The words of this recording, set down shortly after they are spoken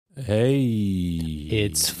Hey.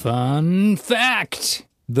 It's fun fact.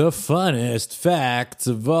 The funnest facts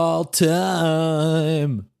of all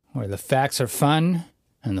time. Where the facts are fun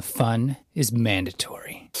and the fun is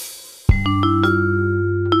mandatory.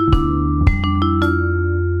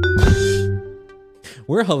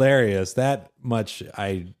 We're hilarious. That much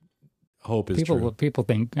I hope is true. People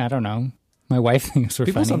think, I don't know. My wife thinks we're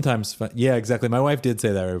People funny. sometimes, yeah, exactly. My wife did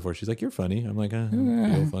say that right before. She's like, "You're funny." I'm like, I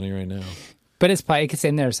feel funny right now. But it's probably, it's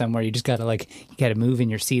in there somewhere. You just got to move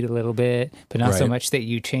in your seat a little bit, but not so Right. much that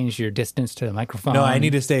you change your distance to the microphone. No, I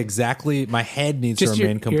need to stay exactly. My head needs Just to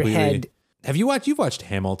remain completely. Your head. Have you watched? You've watched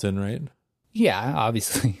Hamilton, right? Yeah,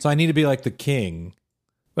 obviously. So I need to be like the king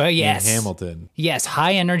Well, in yes. Hamilton. Yes,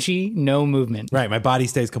 high energy, no movement. Right, my body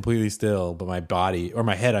stays completely still, but my body, or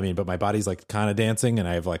my head, I mean, but my body's like kind of dancing, and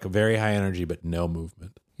I have like a very high energy, but no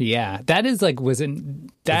movement. Yeah, that is like, that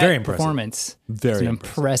Very impressive. Performance. Very it's an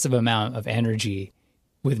impressive. impressive amount of energy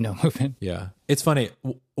with no movement. Yeah, it's funny.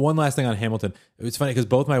 One last thing on Hamilton. It's funny because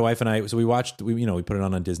both my wife and I, so we watched, we put it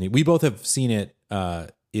on Disney. We both have seen it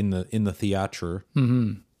in the theatre,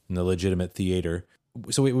 in the legitimate theater.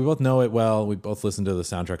 So we both know it well. We both listened to the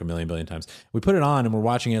soundtrack a million billion times. We put it on and we're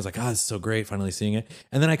watching it. It's like, oh, this is so great, finally seeing it.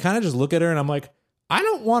 And then I kind of just look at her and I'm like, I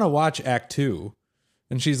don't want to watch Act 2.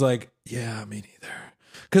 And she's like, yeah, me neither.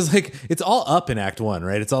 Because like it's all up in Act 1,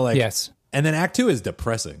 right? It's all like, Yes. And then Act 2 is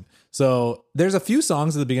depressing. So there's a few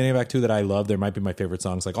songs at the beginning of Act 2 that I love. There might be my favorite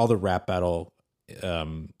songs. Like all the rap battle,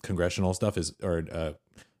 congressional stuff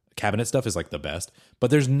cabinet stuff is like the best.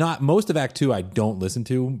 But there's not, most of Act 2 I don't listen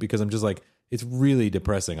to because I'm just like, it's really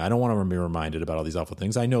depressing. I don't want to be reminded about all these awful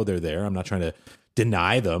things. I know they're there. I'm not trying to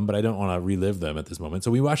deny them, but I don't want to relive them at this moment.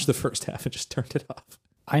 So we watched the first half and just turned it off.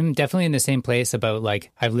 I'm definitely in the same place about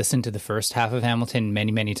like, I've listened to the first half of Hamilton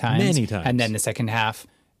many, many times. Many times. And then the second half,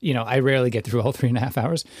 I rarely get through all 3.5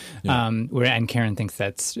 hours. Yeah. And Karen thinks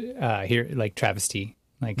that's here like travesty.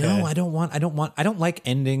 Like No, I don't like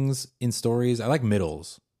endings in stories. I like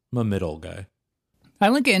middles. I'm a middle guy. I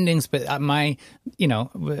like endings, but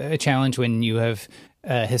a challenge when you have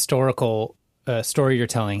a historical story you're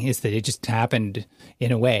telling is that it just happened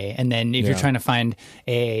in a way. And then if you're trying to find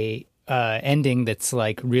a ending that's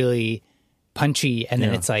like really punchy and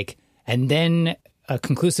then it's like, and then a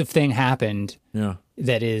conclusive thing happened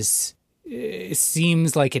that is, it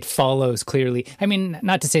seems like it follows clearly. I mean,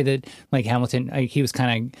 not to say that like Hamilton, he was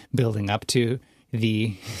kind of building up to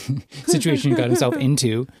the situation he got himself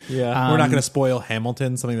into. Yeah, we're not going to spoil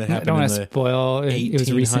Hamilton, something that happened in the spoil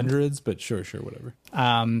 1800s, but sure, whatever.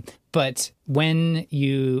 But when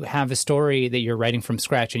you have a story that you're writing from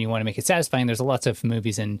scratch and you want to make it satisfying, there's lots of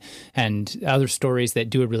movies and other stories that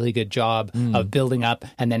do a really good job of building up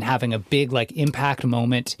and then having a big like impact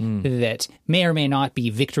moment that may or may not be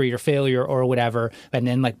victory or failure or whatever, and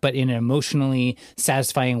then like but in an emotionally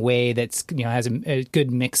satisfying way that's has a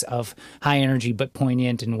good mix of high energy but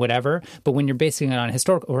poignant and whatever. But when you're basing it on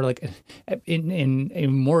historical, or like in a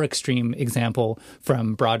more extreme example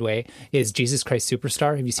from Broadway is Jesus Christ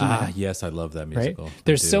Superstar. Have you seen that? Yes, I love that musical. Right?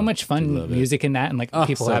 There's so much fun music in that, and like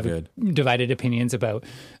people so have good. divided opinions about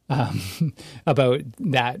that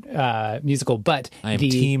musical. But I am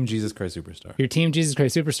Team Jesus Christ Superstar. Your Team Jesus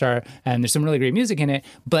Christ Superstar, and there's some really great music in it.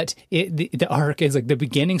 But the arc is like the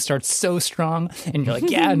beginning starts so strong, and you're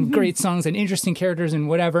like, yeah, and great songs and interesting characters and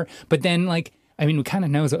whatever. But then like, I mean,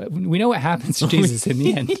 we know what happens to Jesus in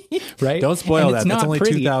the end, right? Don't spoil and that. That's only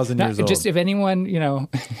 2,000 years old. Just if anyone,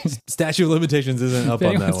 Statute of limitations isn't up if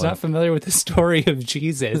on that anyone's one. not familiar with the story of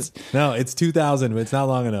Jesus, No, it's 2,000, but it's not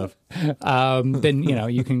long enough. then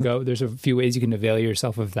you can go. There's a few ways you can avail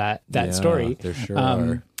yourself of that story. There sure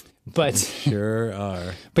are. But Sure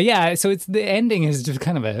are. But yeah, so it's the ending is just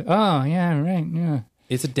kind of a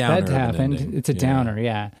It's a downer. that happened. It's a downer,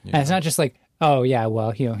 yeah. And it's not just like, oh yeah,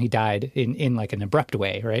 well, he died in like an abrupt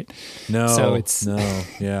way, right? No, so it's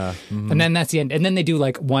yeah. Mm-hmm. And then that's the end. And then they do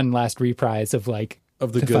like one last reprise of like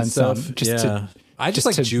of the good fun stuff. Song, I just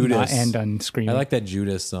like to Judas. not end on screaming. I like that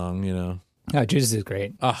Judas song. Oh, Judas is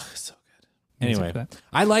great. Oh, so good. Anyway,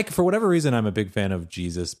 I like, for whatever reason, I'm a big fan of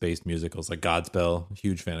Jesus-based musicals, like Godspell.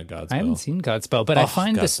 Huge fan of Godspell. I haven't seen Godspell, but I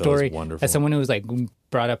find the story, wonderful. as someone who was like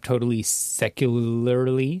brought up totally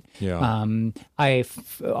secularly, I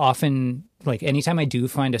often, like anytime I do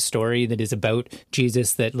find a story that is about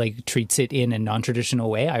Jesus that like treats it in a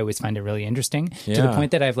non-traditional way, I always find it really interesting, to the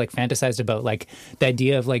point that I've like fantasized about like the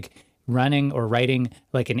idea of like running or writing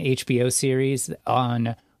like an HBO series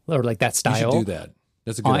on, or like that style. You should do that.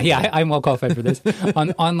 That's a good idea. Yeah, I'm well qualified for this.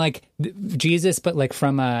 on like Jesus, but like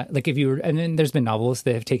from like if you were, and then there's been novels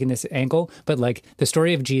that have taken this angle, but like the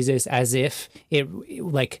story of Jesus as if it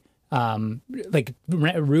like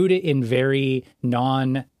rooted in very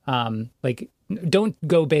non like, don't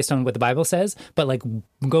go based on what the Bible says, but like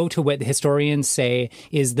go to what the historians say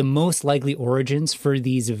is the most likely origins for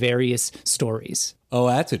these various stories. Oh,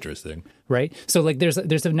 that's interesting. Right. So like there's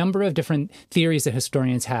a number of different theories that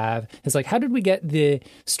historians have. It's like, how did we get the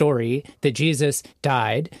story that Jesus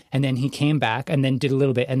died and then he came back and then did a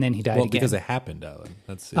little bit and then he died again? Because it happened, Alan.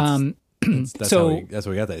 That's so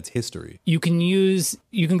how we got that. It's history. You can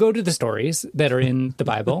go to the stories that are in the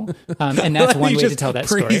Bible, and that's one way to tell that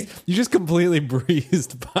story. You just completely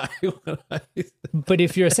breezed by what I said. But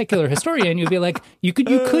if you're a secular historian, you'd be like, you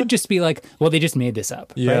could just be like, well, they just made this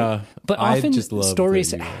up. Yeah. Right? But often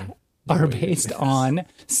stories are based on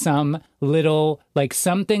some little, like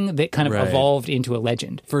something that kind of evolved into a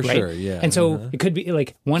legend. For sure, yeah. And so it could be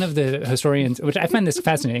like one of the historians, which I find this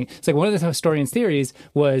fascinating. It's like one of the historians' theories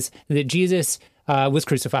was that Jesus was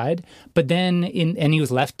crucified, but then and he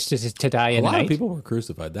was left to die in the night. A lot of people were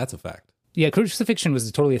crucified. That's a fact. Yeah, crucifixion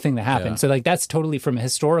was totally a thing that happened. Yeah. So like that's totally from a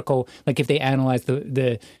historical, like if they analyze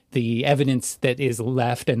the evidence that is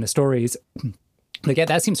left and the stories, like yeah,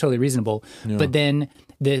 that seems totally reasonable. Yeah. But then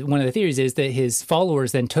one of the theories is that his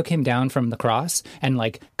followers then took him down from the cross and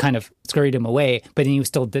like kind of scurried him away, but then he was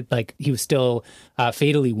still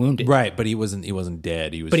fatally wounded. Right, but he wasn't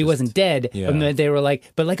dead. He wasn't dead. Yeah. And they were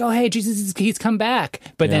like, but like, oh hey, Jesus, he's come back.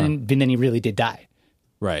 But then he really did die.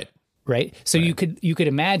 Right. Right. So you could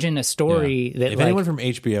imagine a story that if anyone from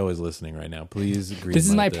HBO is listening right now, please agree. This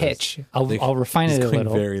is my pitch. I'll refine it a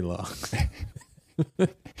little. Very long.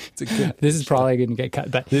 This is probably going to get cut,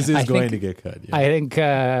 but this is going to get cut. Yeah.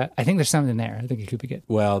 I think there's something there. I think it could be good.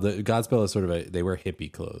 Well, the Godspell is sort of they wear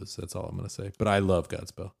hippie clothes. That's all I'm going to say. But I love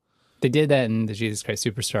Godspell. They did that in the Jesus Christ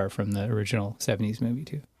Superstar from the original '70s movie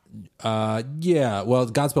too. Yeah. Well,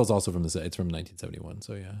 Godspell is also from it's from 1971.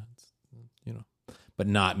 So yeah, it's, but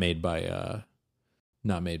not made by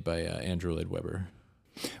Andrew Lloyd Webber.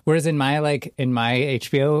 Whereas in my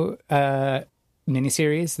HBO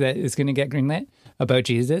miniseries that is going to get greenlit about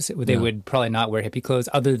Jesus, they would probably not wear hippie clothes,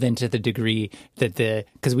 other than to the degree that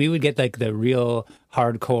because we would get like the real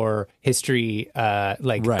hardcore history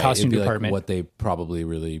costume department, like what they probably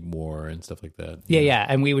really wore and stuff like that. Yeah,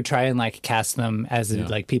 and we would try and like cast them as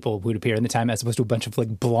like people who would appear in the time, as opposed to a bunch of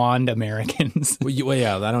like blonde Americans. Well,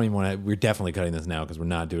 yeah, I don't even want to. We're definitely cutting this now because we're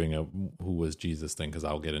not doing a who was Jesus thing because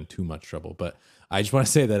I'll get in too much trouble. But I just want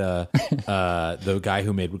to say that the guy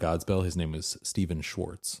who made Godspell, his name was Stephen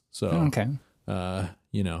Schwartz. So okay.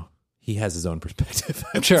 He has his own perspective.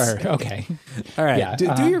 Sure. Okay. All right. Yeah,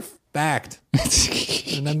 do your fact.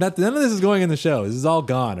 None of this is going in the show. This is all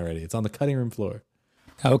gone already. It's on the cutting room floor.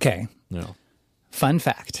 Okay. No. Fun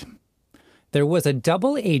fact. There was a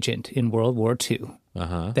double agent in World War II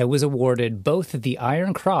that was awarded both the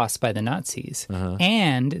Iron Cross by the Nazis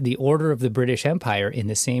and the Order of the British Empire in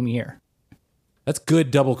the same year. That's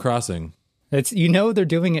good double crossing. They're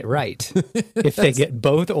doing it right if they get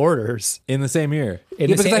both orders in the same year.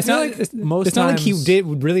 It's not like he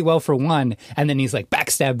did really well for one and then he's like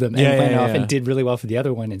backstabbed them and went off and did really well for the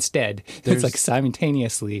other one instead. It's like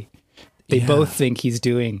simultaneously they both think he's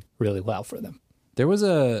doing really well for them. There was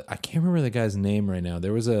I can't remember the guy's name right now.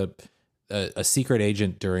 There was a secret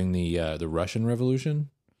agent during the Russian Revolution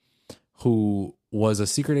who was a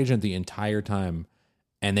secret agent the entire time,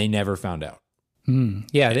 and they never found out.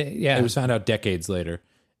 It was found out decades later,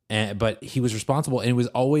 but he was responsible, and it was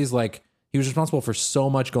always like he was responsible for so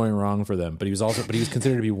much going wrong for them. But he was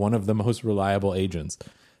considered to be one of the most reliable agents,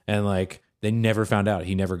 and like they never found out.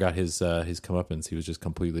 He never got his comeuppance. He was just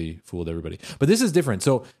completely fooled everybody. But this is different.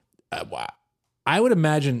 So I would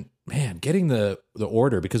imagine, man, getting the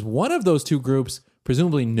order, because one of those two groups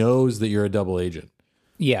presumably knows that you're a double agent.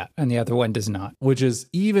 Yeah, and the other one does not. Which is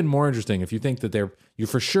even more interesting if you think that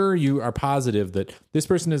you are positive that this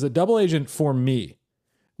person is a double agent for me.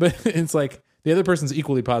 But it's like the other person's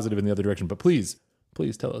equally positive in the other direction. But please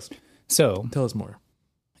tell us. So tell us more.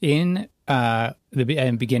 In the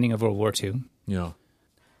beginning of World War II,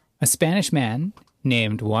 a Spanish man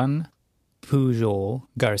named Juan Pujol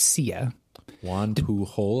Garcia. Juan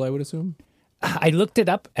Pujol, I would assume? I looked it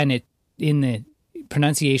up, and in the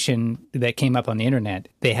pronunciation that came up on the internet,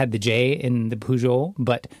 they had the J in the Pujol,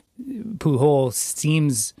 but Pujol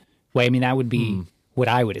seems, that would be what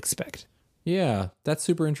I would expect. Yeah, that's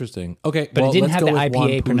super interesting. Okay, but it didn't have the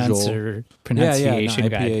IPA pronunciation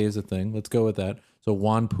guide. IPA is a thing. Let's go with that. So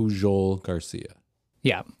Juan Pujol Garcia.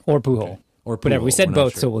 Yeah, or Pujol. Okay. Or Pujol. Whatever. We said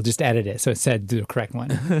both, so we'll just edit it so it said the correct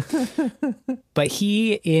one. But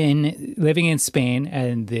he, living in Spain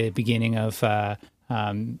at the beginning of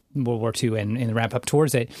World War II and in the ramp up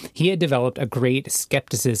towards it, he had developed a great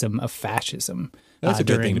skepticism of fascism. That's a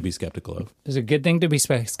good thing to be skeptical of. There's a good thing to be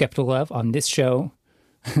skeptical of on this show.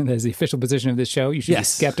 That is the official position of this show. You should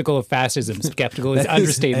Yes. be skeptical of fascism. Skeptical is That is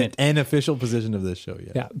understatement. an official position of this show.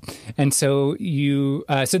 Yeah. Yeah, and so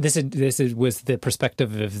was the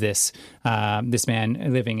perspective of this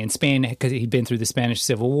man living in Spain, because he'd been through the Spanish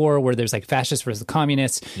Civil War, where there's like fascists versus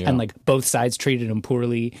communists, and like both sides treated him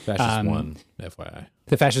poorly. Fascist won, FYI.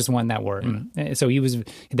 The fascists won that war, so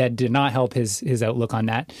that did not help his outlook on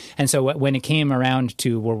that. And so when it came around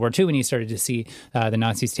to World War II, and he started to see the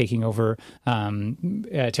Nazis taking over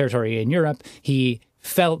territory in Europe, he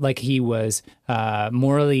felt like he was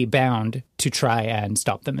morally bound to try and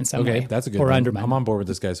stop them in some way. Okay, that's a good or one. undermine. I'm on board with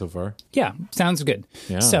this guy so far. Yeah, sounds good.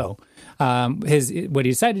 Yeah. So what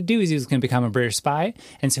he decided to do is he was going to become a British spy,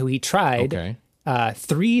 and so he tried. Okay. On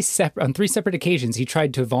three separate occasions, he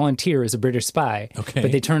tried to volunteer as a British spy, Okay.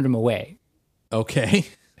 but they turned him away. Okay.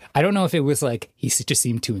 I don't know if it was like he just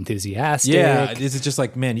seemed too enthusiastic. Yeah. Is it just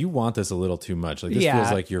like, man, you want this a little too much? Like, this Yeah.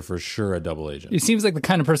 feels like you're for sure a double agent. It seems like the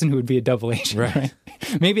kind of person who would be a double agent. Right.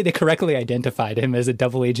 Maybe they correctly identified him as a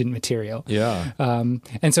double agent material. Yeah.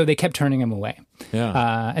 And so they kept turning him away.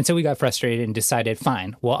 Yeah. And so we got frustrated and decided,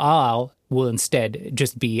 fine, well, will instead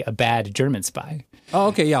just be a bad German spy. Oh,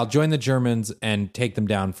 okay. Yeah. I'll join the Germans and take them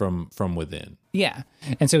down from within. Yeah.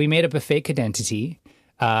 And so he made up a fake identity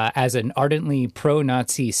as an ardently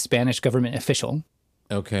pro-Nazi Spanish government official.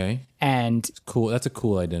 Okay. And Cool. That's a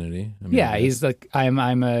cool identity. I mean, yeah, he's like, I'm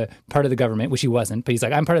a part of the government, which he wasn't, but he's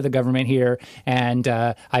like, I'm part of the government here, and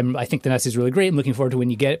I think the Nazis is really great. I'm looking forward to when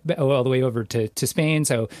you get all the way over to Spain.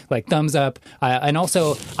 So like, thumbs up. And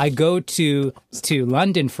also, I go to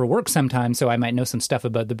London for work sometimes, so I might know some stuff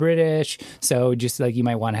about the British. So just like, you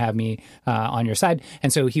might want to have me on your side.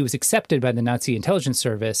 And so he was accepted by the Nazi intelligence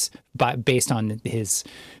service based on his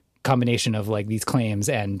combination of like these claims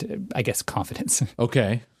and I guess confidence.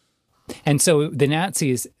 Okay. And so the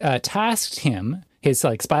Nazis tasked him. His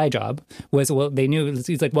like spy job was, well, they knew,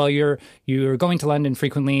 he's like, well, you're going to London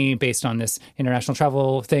frequently based on this international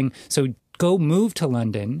travel thing. So go move to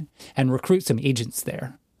London and recruit some agents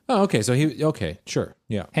there. Oh, okay. So okay, sure.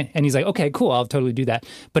 Yeah. And he's like, okay, cool, I'll totally do that.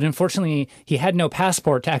 But unfortunately, he had no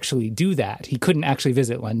passport to actually do that. He couldn't actually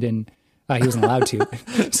visit London. He wasn't allowed to.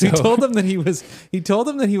 So he told them that he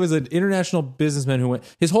was an international businessman who went,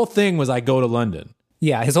 his whole thing was, I go to London.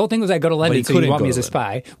 Yeah, his whole thing was, I go to London, so you want me as a London.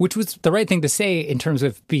 spy, which was the right thing to say in terms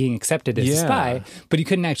of being accepted as a spy, but he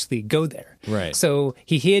couldn't actually go there. Right. So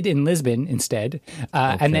he hid in Lisbon instead,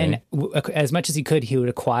 and then as much as he could, he would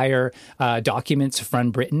acquire documents from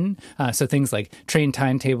Britain, so things like train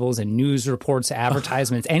timetables and news reports,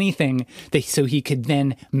 advertisements, anything, so he could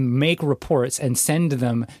then make reports and send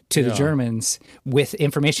them to the Germans with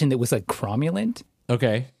information that was like cromulent.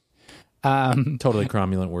 Okay. Totally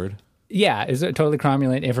cromulent word. Yeah, it's a totally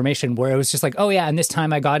cromulent information where it was just like, oh yeah, and this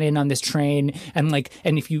time I got in on this train, and like,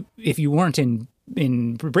 and if you weren't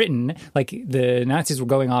in Britain, like the Nazis were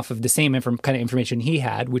going off of the same kind of information he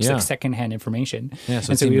had, which is like secondhand information. Yeah,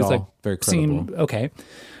 so and it seemed he was all like, very credible. okay,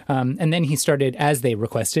 and then he started, as they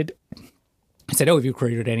requested. I said, oh, have you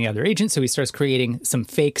created any other agents? So he starts creating some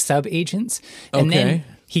fake sub-agents. And then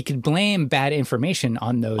he could blame bad information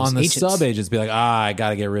on those on the agents. sub-agents. Be like, I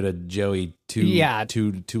got to get rid of Joey two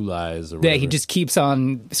lies or whatever. Yeah, he just keeps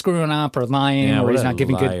on screwing up or lying, or he's not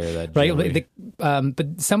giving good. Right,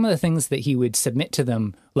 but some of the things that he would submit to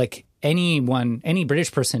them, like any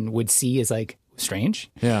British person would see as like strange.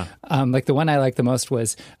 Yeah. Like the one I liked the most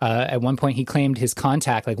was at one point he claimed his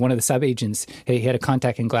contact, like one of the sub-agents, he had a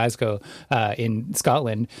contact in Glasgow in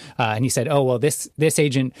Scotland, and he said, oh, well, this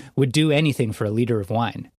agent would do anything for a liter of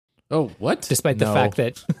wine. Oh, what? Despite the fact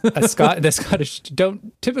that the Scottish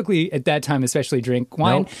don't typically at that time especially drink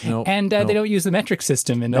wine, and they don't use the metric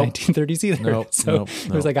system in the 1930s either. So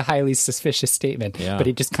it was like a highly suspicious statement, but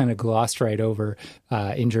it just kind of glossed right over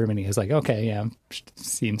in Germany. It was like, okay, yeah,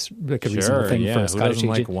 seems like a reasonable thing for a Scottish agent.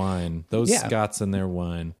 Like wine? Those Scots and their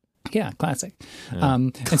wine. Yeah, classic. Yeah.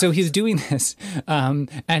 And so he's doing this. And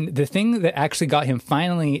the thing that actually got him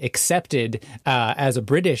finally accepted as a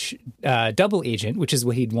British double agent, which is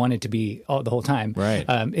what he'd wanted to be the whole time, right.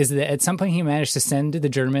 Is that at some point he managed to send the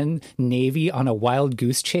German Navy on a wild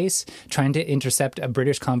goose chase, trying to intercept a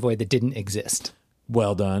British convoy that didn't exist.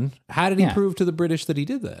 Well done. How did he prove to the British that he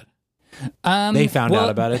did that? They found out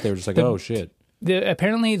about it. They were just like, oh, shit.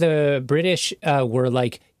 Apparently the British were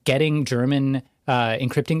like getting German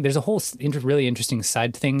encrypting. There's a whole really interesting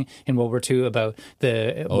side thing in World War II about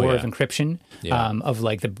the war of encryption, of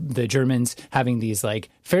like the Germans having these like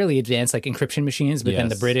fairly advanced like encryption machines, but then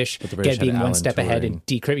the British being one step ahead and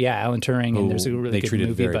decrypt. Yeah, Alan Turing, and there's a really good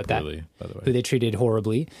movie about poorly, that. By the way. Who they treated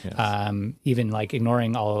horribly, yes. Even like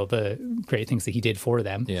ignoring all of the great things that he did for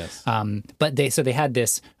them. Yes. But they had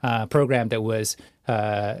this program that was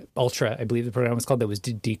Ultra, I believe the program was called, that was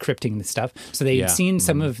decrypting the stuff. So they had seen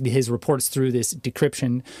some of his reports through this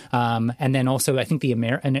decryption. And then also, I think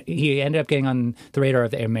and he ended up getting on the radar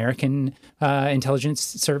of the American intelligence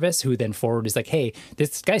service, who then forward is like, hey,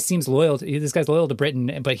 this guy seems loyal. This guy's loyal to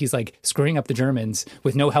Britain, but he's like screwing up the Germans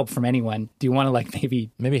with no help from anyone. Do you want to like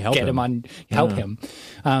maybe help get him on, help him?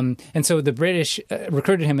 And so the British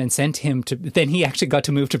recruited him and sent him to, then he actually got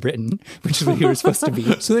to move to Britain, which is what he was supposed to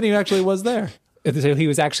be. So then he actually was there. So he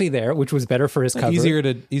was actually there, which was better for his cover. Easier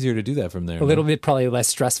to do that from there. A little bit probably less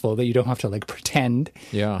stressful, that you don't have to like pretend.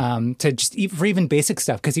 Yeah. To just for even basic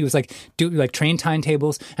stuff, because he was like do like train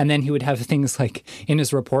timetables, and then he would have things like in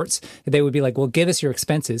his reports they would be like, well, give us your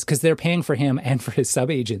expenses, because they're paying for him and for his sub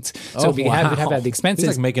agents. So we have the expenses.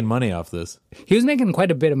 He's like making money off this. He was making quite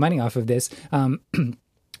a bit of money off of this.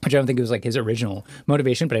 Which I don't think it was like his original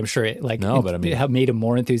motivation, but I'm sure it it made him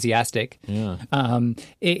more enthusiastic. Yeah.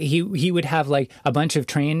 He would have like a bunch of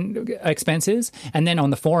train expenses, and then on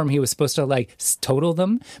the form he was supposed to like total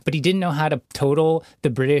them, but he didn't know how to total the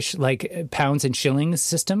British like pounds and shillings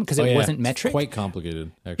system, because it wasn't metric. It's quite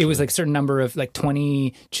complicated. Actually, it was like a certain number of like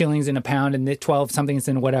 20 shillings in a pound and the 12 somethings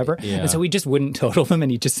in whatever. Yeah. And so he just wouldn't total them,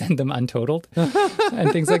 and he'd just send them untotaled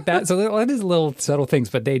and things like that. So all these little subtle things,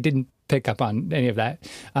 but they didn't pick up on any of that.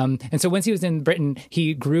 And so once he was in Britain,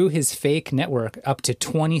 he grew his fake network up to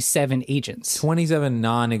 27 agents. 27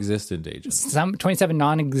 non-existent agents. 27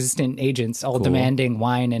 non-existent agents, all demanding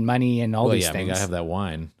wine and money and all these things. You gotta have that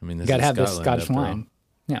wine. I mean, this you gotta is have Scotland, this Scottish wine.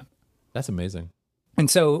 Yeah. That's amazing. And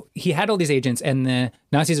so he had all these agents, and the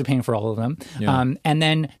Nazis are paying for all of them. Yeah. And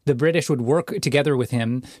then the British would work together with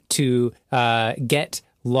him to get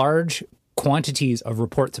large quantities of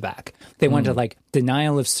reports back. They wanted like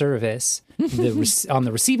denial of service on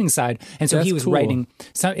the receiving side, and so he was writing.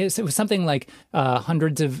 It was something like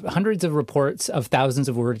hundreds of reports of thousands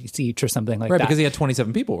of words each, or something like that. Right, because he had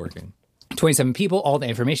 27 people working. 27 people, all the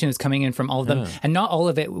information is coming in from all of them, and not all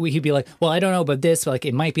of it. He'd be like, well, I don't know about this, like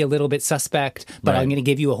it might be a little bit suspect, but I'm going to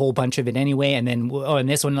give you a whole bunch of it anyway. And then, and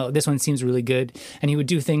this one seems really good. And he would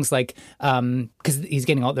do things like, because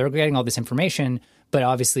they're getting all this information, but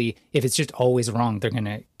obviously if it's just always wrong, they're going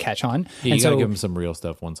to catch on. Yeah, you got to give them some real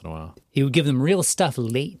stuff once in a while. He would give them real stuff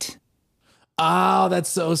late. Oh, that's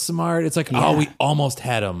so smart. It's like, we almost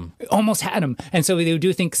had him. And so they would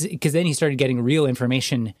do things, because then he started getting real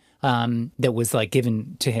information that was like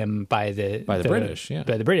given to him by the British,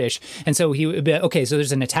 by the British. And so he would be like, okay, so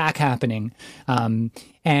there's an attack happening,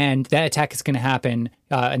 and that attack is going to happen,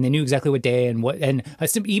 and they knew exactly what day and what, and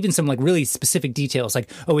even some like really specific details,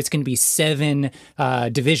 like, oh, it's going to be 7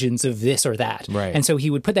 divisions of this or that. Right. And so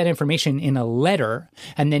he would put that information in a letter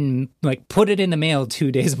and then like put it in the mail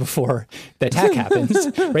 2 days before the attack happens.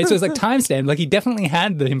 Right. So it's like timestamped. Like he definitely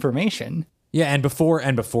had the information. Yeah, and before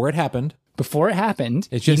it happened.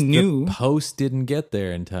 It's just he knew the post didn't get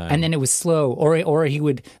there in time, and then it was slow. Or he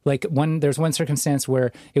would like there's one circumstance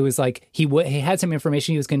where it was like he had some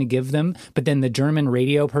information he was going to give them, but then the German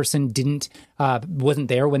radio person wasn't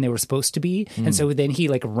there when they were supposed to be, and so then he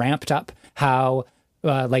like ramped up how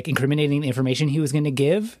like incriminating the information he was going to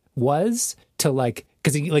give was to like.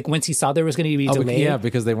 Because once he saw there was going to be a delay. Yeah,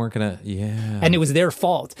 because they weren't going to, And it was their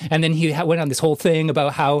fault. And then he went on this whole thing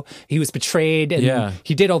about how he was betrayed, and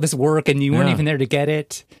he did all this work, and you weren't even there to get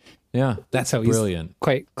it. Yeah, that's brilliant.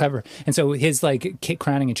 Quite clever. And so his like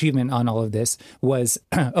crowning achievement on all of this was,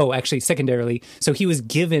 secondarily, so he was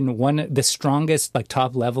given the strongest like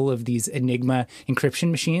top level of these Enigma encryption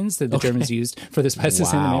machines that the Germans used for this to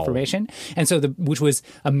send them information. And so which was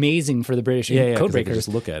amazing for the British code breakers. Just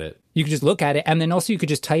look at it. You could just look at it, and then also you could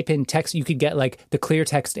just type in text. You could get like the clear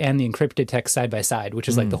text and the encrypted text side by side, which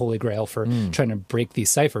is like the holy grail for trying to break these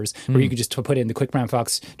ciphers, where you could just put in the quick brown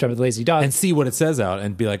fox, jump with the lazy dog, and see what it says out,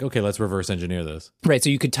 and be like, okay, let's reverse engineer this. Right. So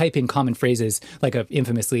you could type in common phrases, like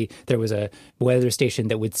infamously, there was a weather station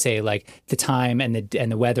that would say like the time and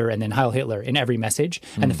the weather and then Heil Hitler in every message.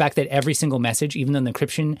 And the fact that every single message, even though the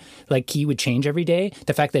encryption like key would change every day,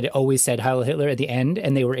 the fact that it always said Heil Hitler at the end,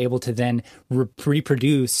 and they were able to then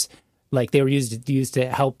reproduce. Like they were used to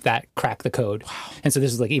help that crack the code. Wow. And so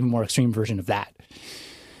this is like even more extreme version of that.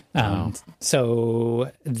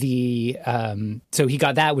 So he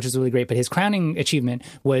got that, which was really great. But his crowning achievement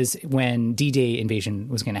was when D-Day invasion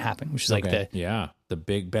was going to happen, which is like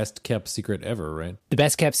the best kept secret ever, right? The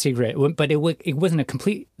best kept secret, but it wasn't a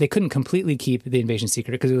complete. They couldn't completely keep the invasion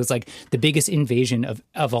secret because it was like the biggest invasion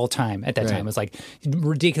of all time at that time. It was like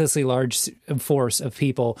ridiculously large force of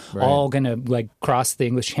people all gonna like cross the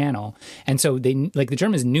English Channel, and so the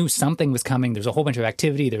Germans knew something was coming. There's a whole bunch of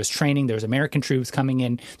activity. There was training. There was American troops coming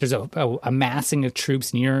in. There's a massing of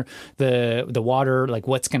troops near the water. Like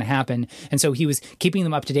what's going to happen? And so he was keeping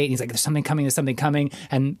them up to date. And he's like, "There's something coming. There's something coming."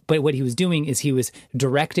 But what he was doing is he was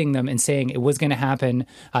directing them and saying it was going to happen,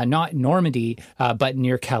 not Normandy, but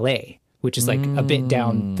near Calais, which is like a bit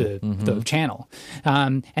down the channel.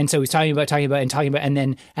 And so he's talking about,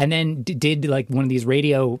 and then did like one of these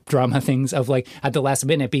radio drama things of like at the last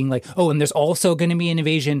minute being like, oh, and there's also going to be an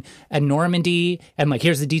invasion at Normandy. And like,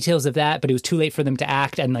 here's the details of that, but it was too late for them to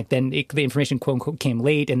act. And like, then the information quote unquote came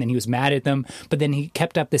late, and then he was mad at them. But then he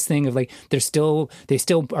kept up this thing of like, they still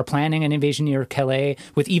are planning an invasion near Calais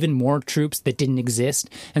with even more troops that didn't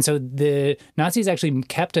exist. And so the Nazis actually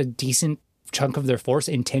kept a decent chunk of their force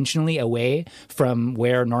intentionally away from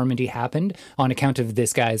where Normandy happened on account of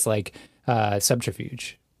this guy's like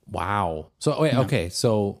subterfuge. Wow. So wait, okay.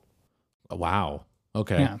 So wow.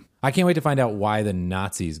 Okay. Yeah. I can't wait to find out why the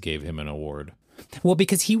Nazis gave him an award. Well,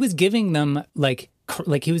 because he was giving them like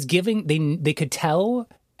he was giving they could tell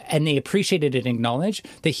and they appreciated and acknowledged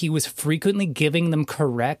that he was frequently giving them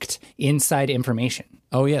correct inside information.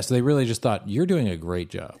 Oh yeah. So they really just thought you're doing a great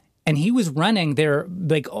job. And he was running their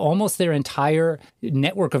almost their entire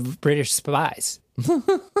network of British spies,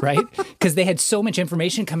 right? Because they had so much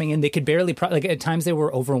information coming in, they could barely at times they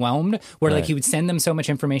were overwhelmed. Where like he would send them so much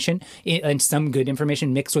information and some good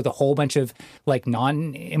information mixed with a whole bunch of like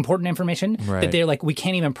non-important information that they're like, we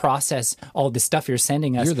can't even process all the stuff you're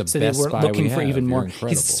sending us. You're the so best they were spy looking we for have. even You're more. incredible.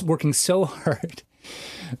 He's working so hard.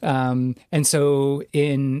 And so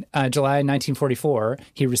in July 1944,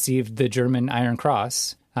 he received the German Iron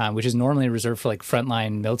Cross, which is normally reserved for like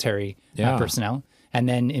frontline military personnel. And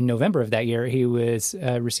then in November of that year, he was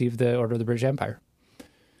received the Order of the British Empire.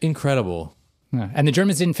 Incredible. Yeah. And the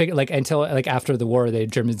Germans didn't figure until after the war, the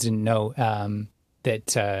Germans didn't know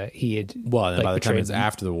that he had. Well, and by the time it's them.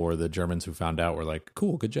 after the war, the Germans who found out were like,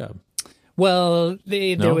 "Cool, good job." Well,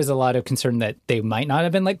 there was a lot of concern that they might not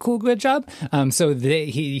have been like, cool, good job. So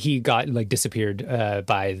he got like disappeared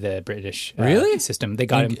by the British system. They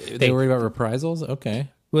got him. They worried about reprisals? Okay.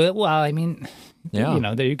 Well, I mean,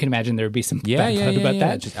 you can imagine there would be some bad blood about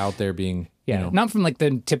that. Just out there being, not from like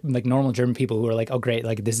the normal German people who are like, oh, great,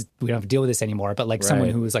 like this, we don't have to deal with this anymore. But like someone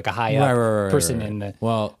who was like a high up person in the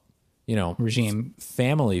regime.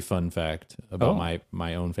 Family fun fact about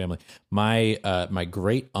my own family. My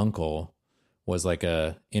great uncle was like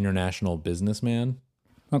a international businessman,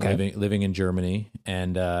 living in Germany,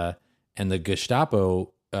 and the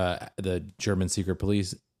Gestapo, the German secret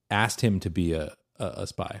police, asked him to be a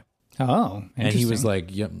spy. Oh, and he was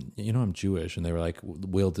like, "Yeah, I'm Jewish," and they were like,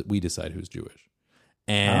 "We decide who's Jewish."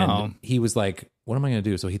 And he was like, "What am I going to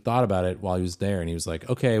do?" So he thought about it while he was there, and he was like,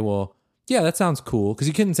 "Okay, well, yeah, that sounds cool," because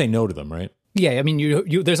he couldn't say no to them, right? Yeah, I mean,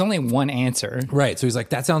 you there's only one answer. Right. So he's like,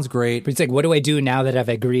 that sounds great. But it's like, what do I do now that I've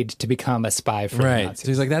agreed to become a spy for the Nazis? So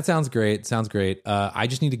he's like, that sounds great. Sounds great. I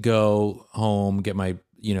just need to go home, get my,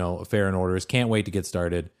 affair in orders. Can't wait to get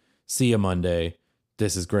started. See you Monday.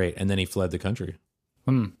 This is great. And then he fled the country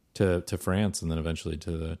to France and then eventually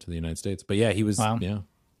to the United States. But yeah, he was,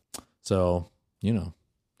 So, he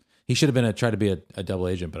should have been tried to be a double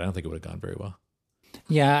agent, but I don't think it would have gone very well.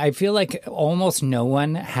 Yeah, I feel like almost no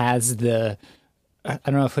one has I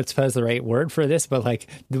don't know if it's the right word for this, but like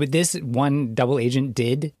what this one double agent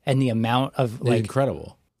did and the amount of like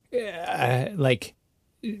incredible, for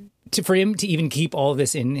him to even keep all of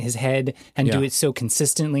this in his head and do it so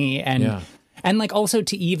consistently and like also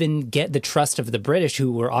to even get the trust of the British,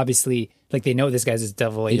 who were obviously like, they know this guy's a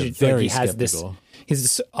double agent. Very he has skeptical.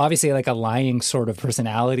 He's obviously like a lying sort of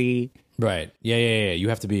personality. Right. Yeah. You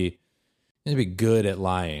have to be good at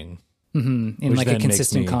lying, in like a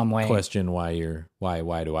consistent, calm way. Question why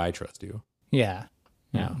do I trust you? Yeah.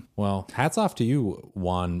 Well, hats off to you,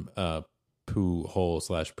 Juan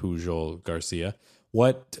Pujol Garcia.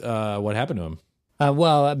 What happened to him?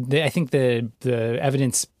 I think the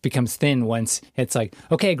evidence becomes thin once it's like,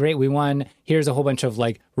 okay, great, we won. Here's a whole bunch of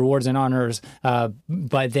like rewards and honors.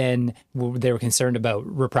 But then they were concerned about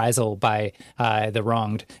reprisal by the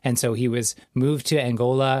wronged, and so he was moved to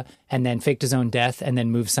Angola and then faked his own death and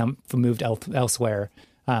then moved elsewhere.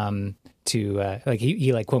 To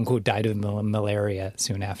he like quote unquote died of malaria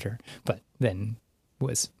soon after, but then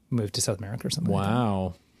was moved to South America or something. Wow.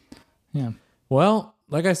 Like that. Yeah. Well,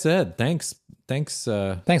 like I said, thanks,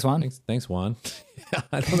 Juan. Thanks, Juan.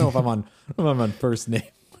 I don't know if I'm on first name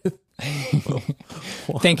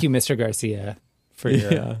Thank you, Mr. Garcia, for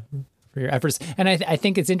your efforts. And I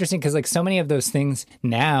think it's interesting because like so many of those things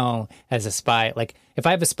now as a spy, like if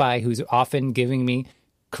I have a spy who's often giving me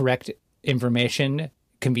correct information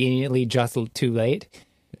conveniently just too late,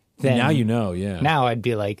 then now you know, yeah. Now I'd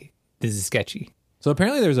be like, this is sketchy. So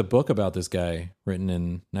apparently there's a book about this guy written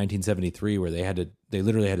in 1973 where they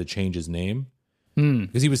literally had to change his name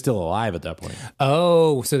because he was still alive at that point.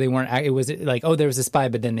 Oh, so they weren't, it was like, oh, there was a spy,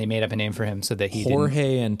 but then they made up a name for him so that he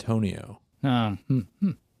Jorge Antonio. Oh,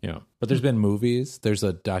 Yeah. But there's been movies. There's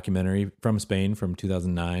a documentary from Spain from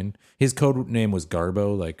 2009. His code name was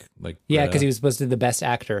Garbo, like yeah, because he was supposed to be the best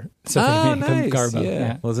actor. So oh, they made him nice. Garbo.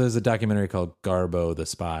 Yeah. Well, there's a documentary called Garbo the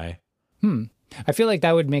Spy. I feel like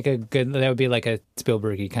that would be like a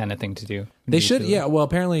Spielberg-y kind of thing to do. They should, yeah. Well,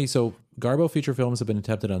 apparently, so Garbo feature films have been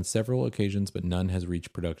attempted on several occasions, but none has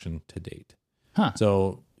reached production to date. Huh.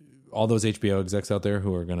 So all those HBO execs out there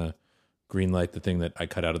who are going to greenlight the thing that I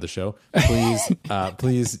cut out of the show,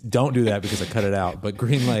 please don't do that because I cut it out, but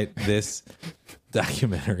greenlight this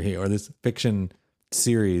documentary or this fiction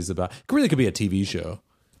series about, it really could be a TV show.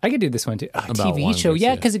 I could do this one too. A About TV one show, verse, yeah,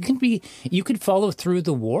 yeah. because it could be. You could follow through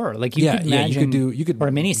the war, like you could imagine. You could or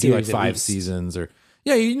a mini do series, like 5 seasons, or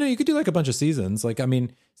you could do like a bunch of seasons. Like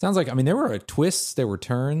sounds like there were twists, there were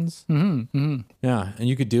turns, yeah, and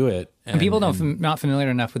you could do it. And people not familiar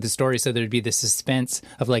enough with the story, so there'd be the suspense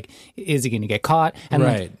of like, is he going to get caught? And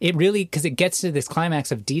right. like, it really, because it gets to this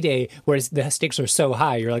climax of D-Day, where the stakes are so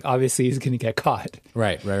high, you're like, obviously he's going to get caught.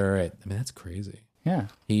 Right. I mean, that's crazy. Yeah.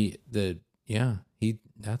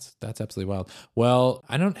 That's absolutely wild. Well,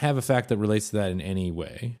 I don't have a fact that relates to that in any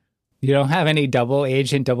way. You don't have any double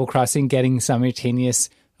agent, double crossing, getting simultaneous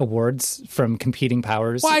awards from competing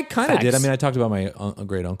powers. Well, I kind of did. I mean, I talked about my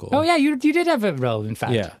great uncle. Oh yeah, you did have a relevant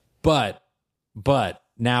fact. Yeah, but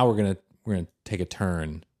now we're gonna take a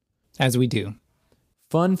turn, as we do.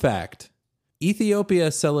 Fun fact: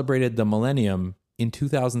 Ethiopia celebrated the millennium in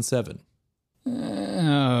 2007.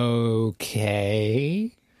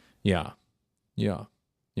 Okay. Yeah.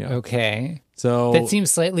 Okay. So that seems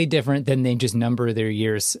slightly different than they just number their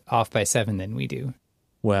years off by 7 than we do.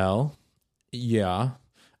 Well, yeah.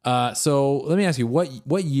 So let me ask you,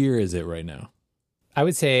 what year is it right now? I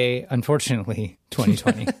would say, unfortunately,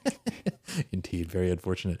 2020. Indeed, very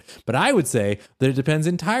unfortunate. But I would say that it depends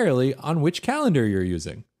entirely on which calendar you're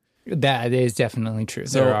using. That is definitely true.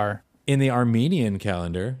 So there are. In the Armenian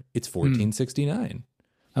calendar, it's 1469.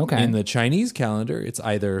 Okay. In the Chinese calendar, it's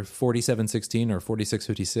either 4716 or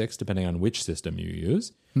 4656, depending on which system you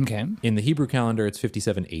use. Okay. In the Hebrew calendar, it's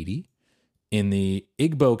 5780. In the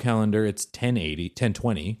Igbo calendar, it's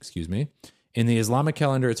 1020, excuse me. In the Islamic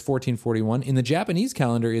calendar, it's 1441. In the Japanese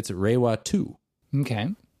calendar, it's Reiwa 2.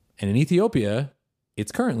 Okay. And in Ethiopia,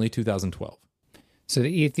 it's currently 2012. So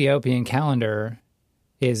the Ethiopian calendar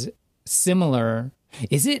is similar.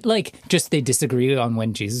 Is it like just they disagree on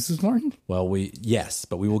when Jesus was born? Well, yes,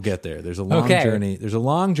 but we will get there. There's a long journey. There's a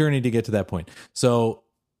long journey to get to that point. So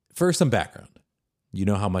first, some background. You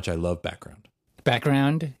know how much I love background.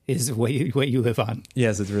 Background is what you live on.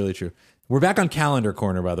 Yes, it's really true. We're back on Calendar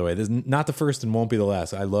Corner, by the way. This is not the first and won't be the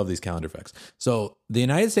last. I love these calendar facts. So the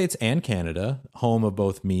United States and Canada, home of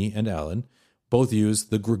both me and Alan, both use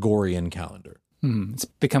the Gregorian calendar. It's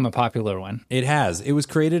become a popular one. It has. It was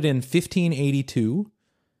created in 1582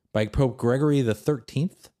 by Pope Gregory XIII,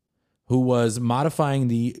 who was modifying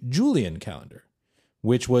the Julian calendar,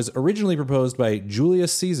 which was originally proposed by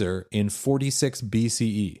Julius Caesar in 46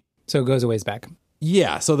 BCE. So it goes a ways back.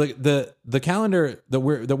 Yeah, so the calendar that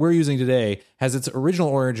we're using today has its original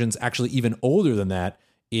origins actually even older than that.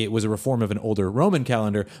 It was a reform of an older Roman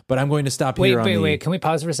calendar, but I'm going to stop here. Wait. Can we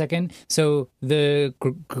pause for a second? So the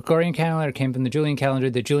Gregorian calendar came from the Julian calendar.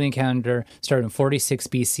 The Julian calendar started in 46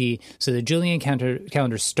 BC. So the Julian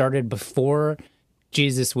calendar started before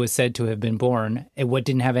Jesus was said to have been born. What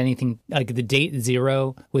didn't have anything, like the date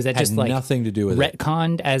 0, was that just like nothing to do with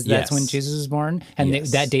retconned as that's when Jesus was born? And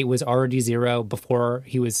that date was already 0 before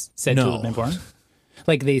he was said to have been born?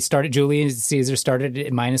 Like Julius Caesar started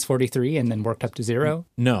at -43 and then worked up to 0?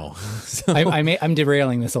 No. So, I'm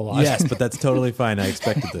derailing this a lot. Yes, but that's totally fine. I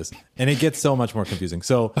expected this. And it gets so much more confusing.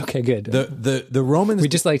 So okay, good. The Romans... We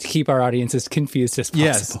just like to keep our audience as confused as possible.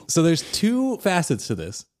 Yes. So there's 2 facets to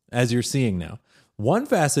this, as you're seeing now. One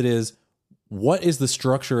facet is, what is the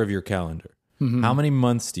structure of your calendar? Mm-hmm. How many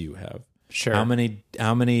months do you have? Sure. How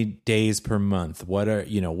many days per month? What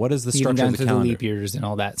is the structure of the calendar? The leap years and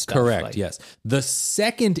all that stuff. Correct. Yes. The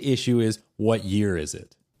second issue is, what year is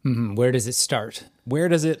it? Mm-hmm. Where does it start?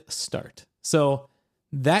 So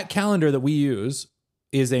that calendar that we use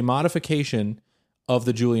is a modification of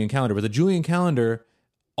the Julian calendar, but the Julian calendar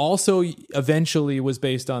also eventually was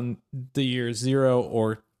based on the year zero,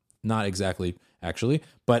 or not exactly actually,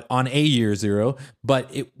 but on a year zero. But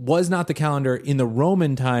it was not the calendar in the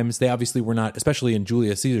Roman times. They obviously were not, especially in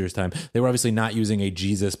Julius Caesar's time, they were obviously not using a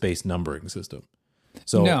Jesus-based numbering system.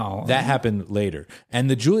 So No. that happened later. And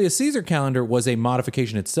the Julius Caesar calendar was a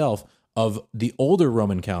modification itself of the older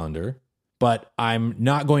Roman calendar, but I'm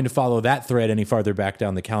not going to follow that thread any farther back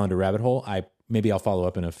down the calendar rabbit hole. Maybe I'll follow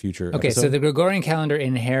up in a future Okay, episode. so the Gregorian calendar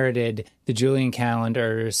inherited the Julian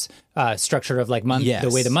calendar's structure of like month, Yes. the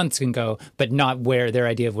way the months can go, but not where their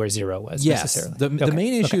idea of where zero was necessarily. The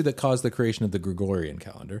main issue that caused the creation of the Gregorian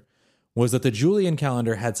calendar was that the Julian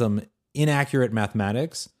calendar had some inaccurate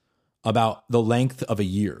mathematics about the length of a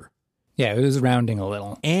year Yeah, it was rounding a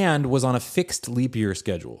little. and was on a fixed leap year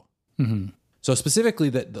schedule. So specifically,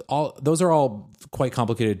 those are all quite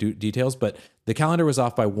complicated details, but the calendar was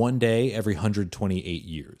off by 1 day every 128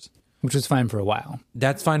 years. Which was fine for a while.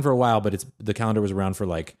 That's fine for a while, but the calendar was around for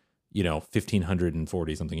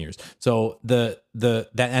 1,540 something years. So that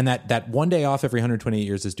 1 day off every 128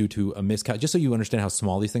 years is due to a just so you understand how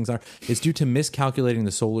small these things are, it's due to miscalculating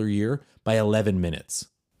the solar year by 11 minutes.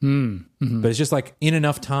 But it's just like in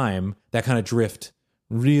enough time, that kind of drift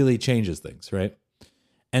really changes things, right?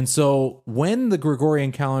 And so when the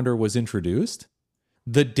Gregorian calendar was introduced,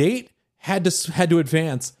 the date had to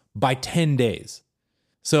advance by 10 days.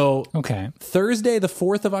 So Thursday, the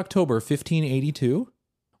 4th of October, 1582,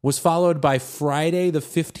 was followed by Friday, the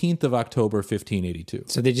 15th of October, 1582.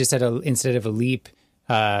 So they just had instead of a leap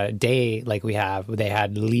day like we have, they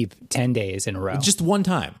had leap 10 days in a row. Just one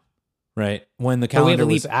time, right? When the calendar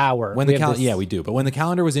we have a leap hour. When yeah, we do. But when the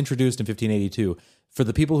calendar was introduced in 1582, for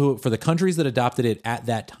the countries that adopted it at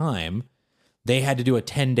that time, they had to do a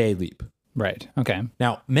 10-day leap. Right. Okay.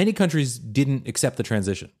 Now, many countries didn't accept the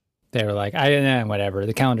transition. They were like, I don't know, whatever.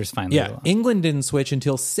 The calendar's fine. Yeah. England didn't switch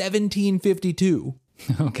until 1752.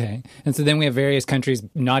 Okay. And so then we have various countries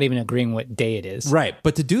not even agreeing what day it is. Right.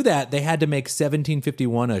 But to do that, they had to make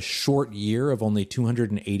 1751 a short year of only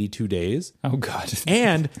 282 days. Oh, God.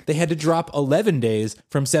 And they had to drop 11 days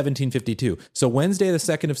from 1752. So Wednesday, the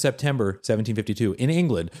 2nd of September, 1752, in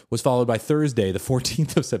England was followed by Thursday, the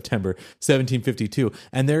 14th of September, 1752.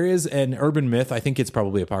 And there is an urban myth, I think it's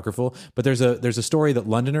probably apocryphal, but there's a story that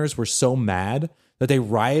Londoners were so mad that they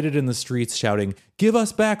rioted in the streets shouting, "Give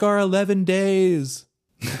us back our 11 days."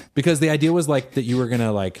 Because the idea was like that you were going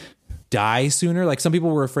to die sooner. Like some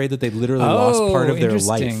people were afraid that they literally lost part of their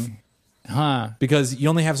life. Huh. Because you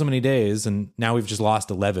only have so many days, and now we've just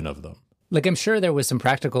lost 11 of them. Like, I'm sure there was some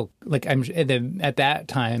practical, at that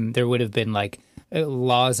time, there would have been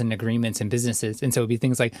laws and agreements and businesses. And so it would be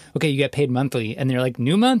things like, okay, you get paid monthly, and they're like,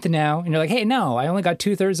 new month now. And you're like, hey, no, I only got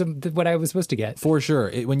 2/3 of what I was supposed to get. For sure.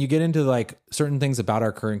 When you get into certain things about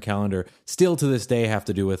our current calendar, still to this day have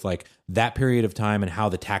to do with that period of time and how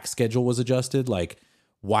the tax schedule was adjusted. Like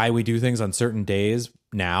why we do things on certain days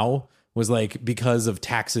now was because of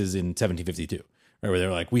taxes in 1752. Where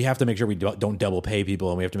they're like, we have to make sure we don't double pay people,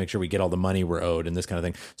 and we have to make sure we get all the money we're owed and this kind of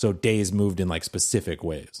thing. So days moved in specific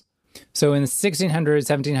ways. So in the 1600s,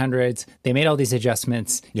 1700s, they made all these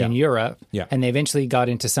adjustments in Europe, and they eventually got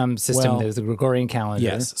into some system that was the Gregorian calendar.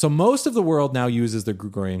 Yes. So most of the world now uses the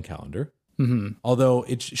Gregorian calendar. Mm-hmm. Although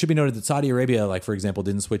it should be noted that Saudi Arabia, for example,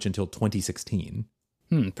 didn't switch until 2016.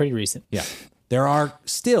 Pretty recent. Yeah. There are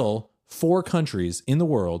still 4 countries in the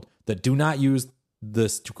world that do not use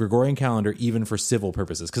the Gregorian calendar even for civil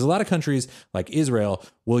purposes, because a lot of countries like Israel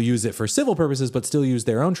will use it for civil purposes but still use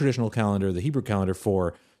their own traditional calendar, the Hebrew calendar,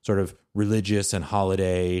 for sort of religious and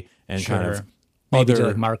holiday and kind of maybe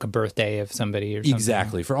to mark a birthday of somebody or something.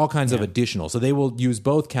 Exactly, for all kinds of additional. So they will use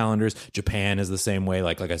both calendars. Japan is the same way.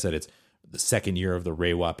 Like I said, it's the second year of the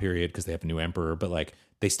Reiwa period because they have a new emperor, but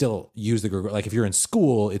they still use the if you're in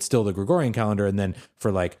school, it's still the Gregorian calendar, and then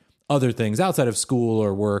for other things outside of school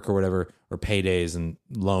or work or whatever, or paydays and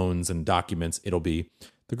loans and documents, it'll be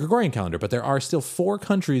the Gregorian calendar. But there are still 4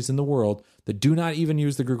 countries in the world that do not even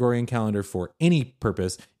use the Gregorian calendar for any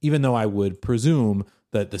purpose, even though I would presume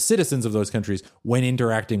that the citizens of those countries, when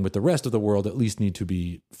interacting with the rest of the world, at least need to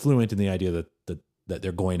be fluent in the idea that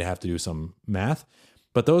they're going to have to do some math.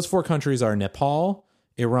 But those 4 countries are Nepal,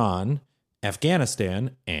 Iran,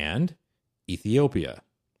 Afghanistan, and Ethiopia.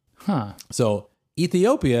 Huh. So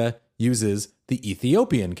Ethiopia uses the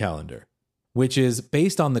Ethiopian calendar, which is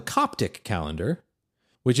based on the Coptic calendar,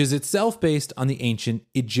 which is itself based on the ancient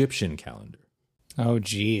Egyptian calendar. Oh,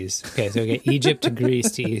 geez. Okay, so we get Egypt to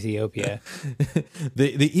Greece to Ethiopia.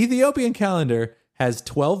 The Ethiopian calendar has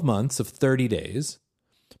 12 months of 30 days,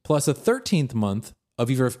 plus a 13th month of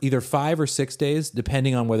either 5 or 6 days,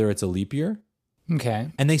 depending on whether it's a leap year. Okay.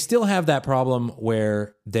 And they still have that problem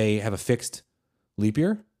where they have a fixed leap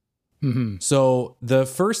year. Mm-hmm. So the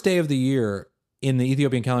first day of the year in the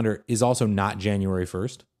Ethiopian calendar is also not January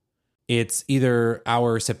 1st. It's either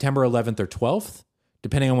our September 11th or 12th,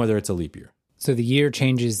 depending on whether it's a leap year. So the year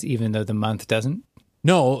changes even though the month doesn't?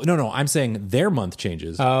 No. I'm saying their month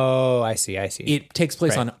changes. Oh, I see. It takes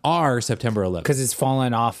place on our September 11th. Because it's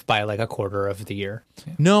fallen off by like a quarter of the year.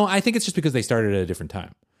 Yeah. No, I think it's just because they started at a different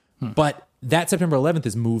time. But that September 11th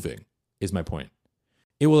is moving, is my point.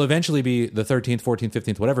 It will eventually be the 13th, 14th,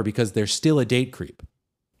 15th, whatever, because there's still a date creep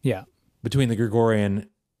Yeah. between the Gregorian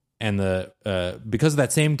and because of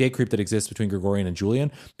that same date creep that exists between Gregorian and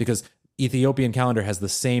Julian, because Ethiopian calendar has the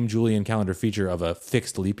same Julian calendar feature of a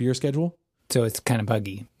fixed leap year schedule. So it's kind of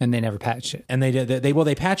buggy, and they never patch it. And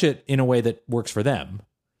they patch it in a way that works for them,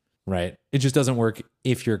 right? It just doesn't work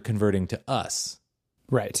if you're converting to us.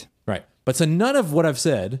 Right. Right. But so none of what I've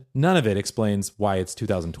said, none of it explains why it's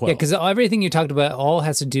 2012. Yeah, because everything you talked about all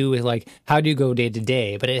has to do with like how do you go day to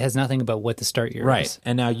day, but it has nothing about what the start year Right. is.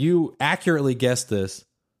 And now you accurately guessed this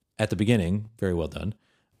at the beginning. Very well done.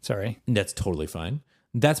 Sorry. That's totally fine.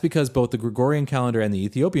 That's because both the Gregorian calendar and the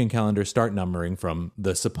Ethiopian calendar start numbering from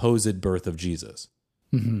the supposed birth of Jesus.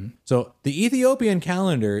 Mm-hmm. So the Ethiopian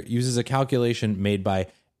calendar uses a calculation made by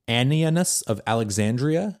Annianus of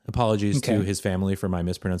Alexandria. Apologies to his family for my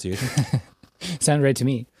mispronunciation. Sounded right to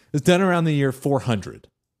me. It's done around the year 400.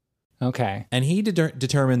 Okay. And he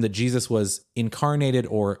determined that Jesus was incarnated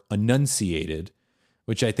or annunciated,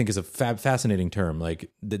 which I think is a fascinating term. Like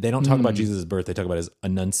they don't talk about Jesus' birth, they talk about his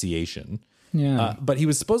annunciation. Yeah. But he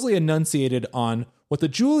was supposedly annunciated on what the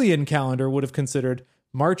Julian calendar would have considered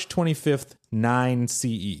March 25th, 9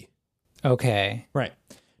 CE. Okay. Right.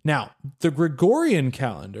 Now, the Gregorian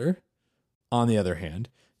calendar, on the other hand,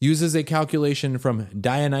 uses a calculation from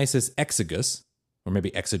Dionysius Exiguus, or maybe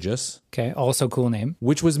Exiguus. Okay. Also cool name.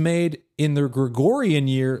 Which was made in the Gregorian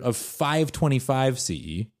year of 525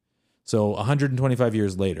 CE, so 125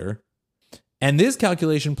 years later. And this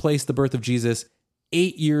calculation placed the birth of Jesus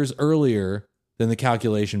 8 years earlier than the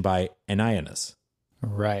calculation by Annianus.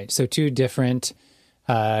 Right. So two different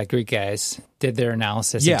Greek guys did their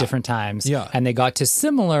analysis Yeah. at different times. Yeah. And they got to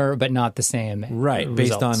similar but not the same Right,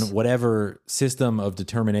 based results. on whatever system of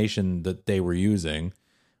determination that they were using,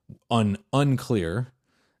 unclear.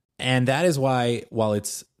 And that is why, while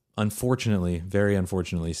it's unfortunately, very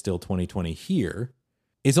unfortunately, still 2020 here,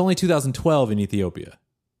 it's only 2012 in Ethiopia.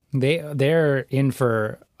 They're in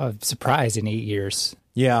for a surprise in 8 years.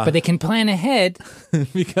 Yeah. But they can plan ahead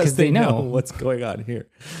because they know know. what's going on here.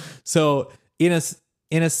 So in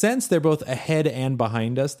a sense, they're both ahead and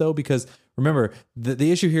behind us, though, because remember,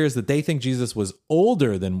 the issue here is that they think Jesus was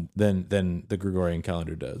older than the Gregorian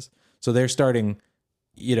calendar does. So they're starting,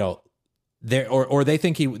 or they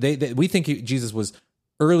think we think Jesus was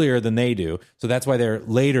earlier than they do. So that's why they're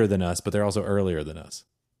later than us, but they're also earlier than us.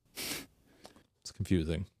 It's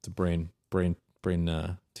confusing. It's a brain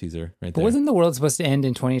teaser right But there. wasn't the world supposed to end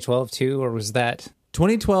in 2012 too, or was that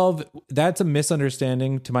 2012? That's a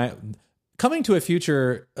misunderstanding. Coming to a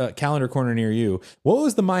future calendar corner near you. What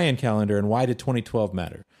was the Mayan calendar, and why did 2012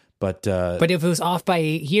 matter? But if it was off by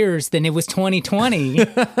 8 years, then it was 2020.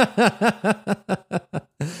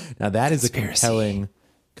 Now that is Conspiracy. a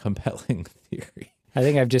compelling theory. I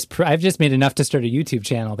think I've just made enough to start a YouTube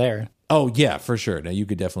channel there. Oh yeah, for sure. Now you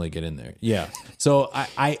could definitely get in there. Yeah. So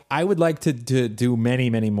I would like to do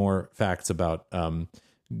many more facts about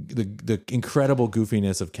the incredible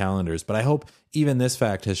goofiness of calendars, but I hope even this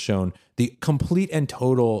fact has shown the complete and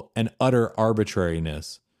total and utter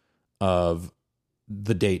arbitrariness of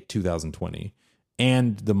the date 2020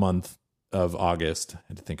 and the month of August. I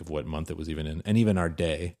had to think of what month it was even in, and even our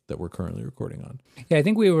day that we're currently recording on. Yeah, I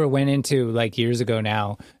think we went into like years ago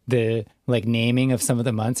now the like naming of some of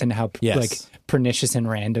the months and how Yes. like pernicious and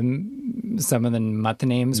random some of the month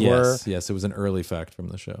names were. Yes, it was an early fact from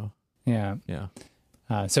the show. Yeah. Yeah.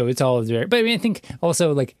 So it's all very, but I mean, I think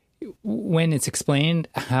also like when it's explained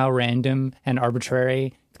how random and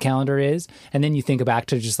arbitrary the calendar is, and then you think back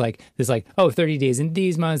to just like this, like, 30 days in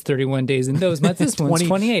these months, 31 days in those months, this one's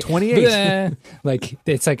 28. 28. Like,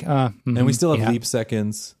 it's like, And we still have yeah. leap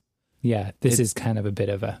seconds. Yeah, this is kind of a bit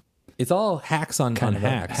of a It's all hacks on kind of a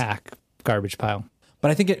hacks. hack garbage pile.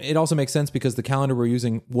 But I think it also makes sense because the calendar we're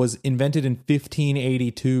using was invented in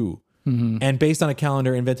 1582 and based on a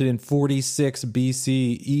calendar invented in 46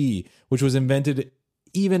 BCE, which was invented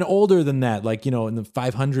even older than that, like, in the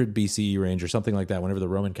 500 BCE range or something like that, whenever the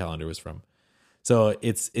Roman calendar was from. So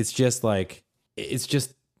it's just a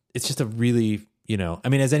really, I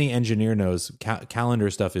mean, as any engineer knows, calendar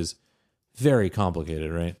stuff is very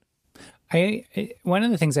complicated, right? One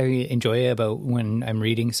of the things I enjoy about when I'm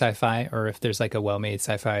reading sci-fi, or if there's like a well-made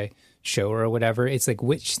sci-fi show or whatever, it's like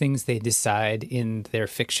which things they decide in their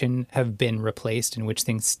fiction have been replaced and which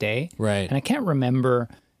things stay. Right. And I can't remember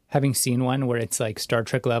having seen one where it's like Star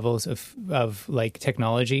Trek levels of like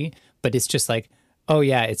technology, but it's just like, oh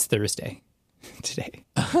yeah, it's Thursday today.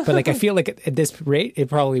 But like I feel like at this rate, it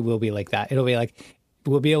probably will be like that. It'll be like,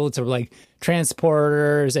 we'll be able to like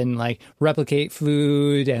transporters and like replicate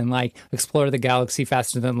food and like explore the galaxy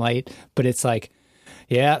faster than light. But it's like,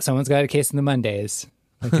 yeah, someone's got a case of the Mondays.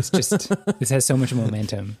 Like it's just, this has so much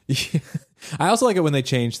momentum. Yeah. I also like it when they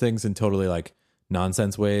change things in totally like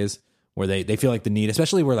nonsense ways where they feel like the need,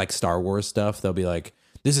 especially where like Star Wars stuff, they'll be like,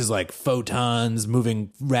 this is like photons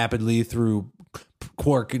moving rapidly through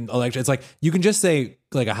quark and electron. It's like, you can just say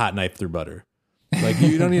like a hot knife through butter. Like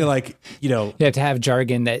you don't need to like, you know. You have to have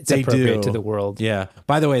jargon that's appropriate to the world. Yeah.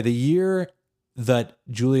 By the way, the year that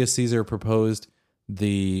Julius Caesar proposed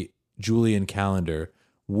the Julian calendar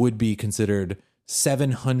would be considered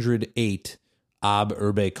 708 ab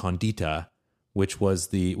urbe condita, which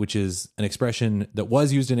is an expression that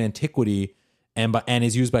was used in antiquity and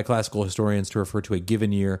is used by classical historians to refer to a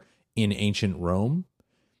given year in ancient Rome.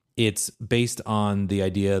 It's based on the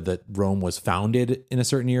idea that Rome was founded in a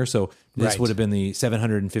certain year. So this would have been the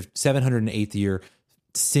 708th year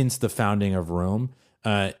since the founding of Rome.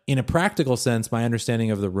 In a practical sense, my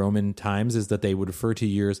understanding of the Roman times is that they would refer to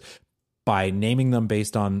years by naming them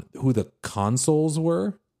based on who the consuls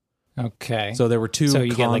were. Okay. So there were two So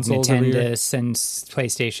you get like consuls every year. Nintendus and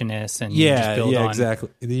PlayStationist and Yeah, just build on exactly.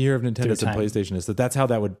 The year of Nintendus and time. PlayStationist. That's how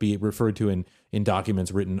that would be referred to in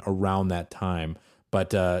documents written around that time.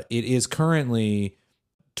 But it is currently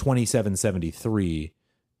 2773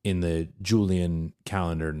 in the Julian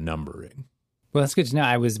calendar numbering. Well, that's good to know.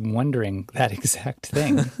 I was wondering that exact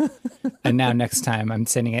thing. And now next time I'm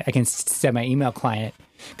sending it, I can set my email client.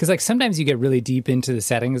 Because like sometimes you get really deep into the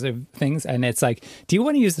settings of things and it's like, do you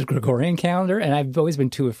want to use the Gregorian calendar? And I've always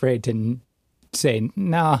been too afraid to say,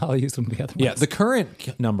 no, I'll use one of the other ones. Yeah, the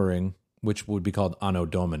current numbering, which would be called Anno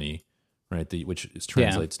Domini, right? Which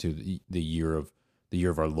translates to the year of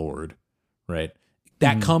our Lord, right?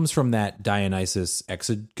 That comes from that Dionysius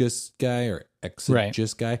Exiguus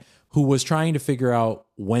guy who was trying to figure out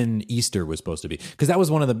when Easter was supposed to be. Because that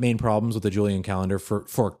was one of the main problems with the Julian calendar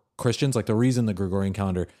for Christians. Like the reason the Gregorian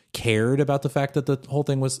calendar cared about the fact that the whole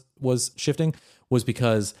thing was shifting was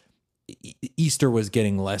because Easter was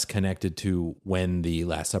getting less connected to when the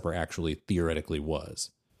Last Supper actually theoretically was.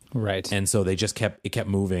 Right. And so they just kept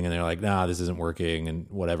moving and they're like, nah, this isn't working and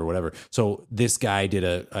whatever. So this guy did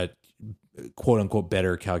a quote unquote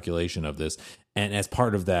better calculation of this. And as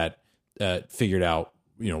part of that, figured out,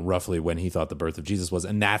 roughly when he thought the birth of Jesus was.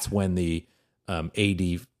 And that's when the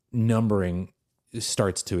AD numbering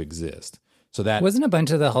starts to exist. So that wasn't a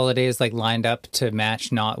bunch of the holidays like lined up to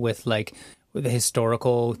match, not with like the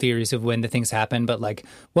historical theories of when the things happen, but like,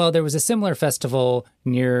 well, there was a similar festival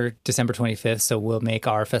near December 25th, so we'll make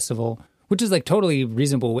our festival, which is like totally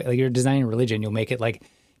reasonable. Like you're designing religion, you'll make it like,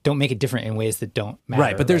 don't make it different in ways that don't matter.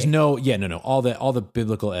 Right, but there's no. All the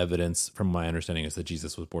biblical evidence, from my understanding, is that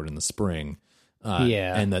Jesus was born in the spring.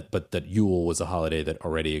 And that Yule was a holiday that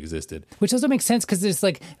already existed, which also makes sense because there's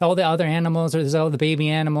like all the other animals, or there's all the baby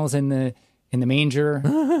animals in the manger,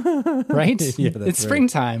 right? Yeah, that's it's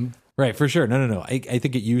springtime. Right, for sure. No. I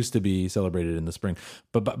think it used to be celebrated in the spring.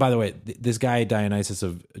 But by the way, this guy Dionysius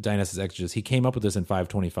Exiguus, he came up with this in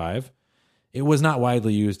 525. It was not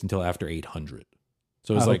widely used until after 800.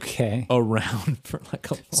 So it was like around for like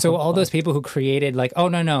a long So all time. those people who created like, oh,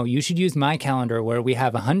 no, you should use my calendar where we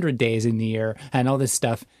have 100 days in the year and all this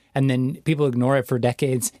stuff. And then people ignore it for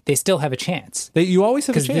decades. They still have a chance. You always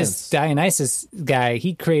have a chance. chance. This Dionysus guy,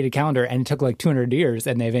 he created a calendar and it took like 200 years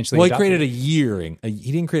and they eventually Well, he created a yearing.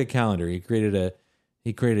 He didn't create a calendar. He created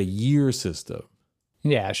a year system.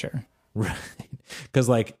 Yeah, sure. Right. Because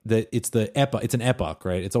like it's an epoch,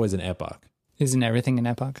 right? It's always an epoch. Isn't everything an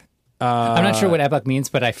epoch? I'm not sure what epoch means,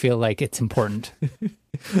 but I feel like it's important.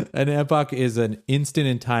 An epoch is an instant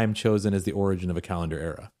in time chosen as the origin of a calendar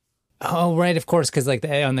era. Oh, right, of course, because like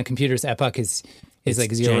on the computers, epoch is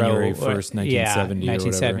like 0 January 1st, 1970. Yeah,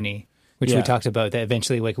 1970. Which we talked about, that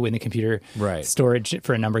eventually, like when the computer storage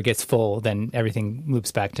for a number gets full, then everything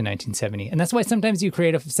loops back to 1970. And that's why sometimes you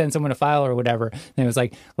send someone a file or whatever, and it was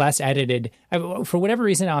like last edited, for whatever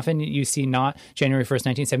reason, often you see not January 1st,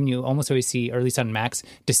 1970, you almost always see, or at least on Macs,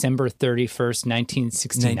 December 31st,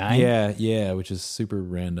 1969. Yeah, which is super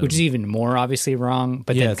random. Which is even more obviously wrong,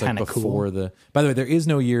 but then kind of before cool. By the way, there is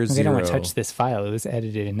no year zero. I don't want to touch this file. It was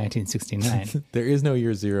edited in 1969. There is no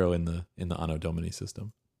year zero in the Anno Domini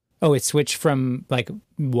system. Oh, it switched from like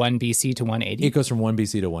 1 BC to 180? It goes from 1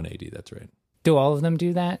 BC to 180. That's right. Do all of them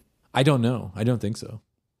do that? I don't know. I don't think so.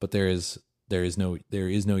 But there is no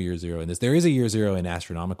year zero in this. There is a year zero in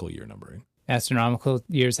astronomical year numbering. Astronomical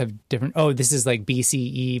years have different. Oh, this is like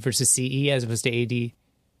BCE versus CE as opposed to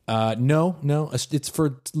AD. No.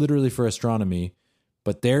 It's literally for astronomy.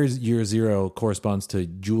 But there's year zero corresponds to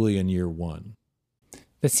Julian year 1.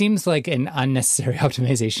 That seems like an unnecessary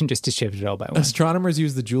optimization just to shift it all by one. Astronomers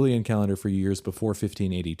use the Julian calendar for years before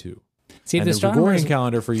 1582. See, if and the the Gregorian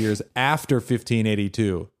calendar for years after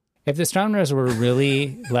 1582. If the astronomers were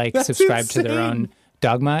really like subscribed to their own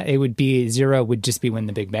dogma, it would be 0 would just be when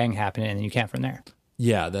the Big Bang happened, and then you count from there.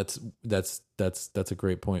 Yeah, that's a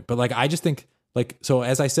great point. But like, I just think like, so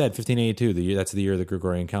as I said, 1582, that's the year the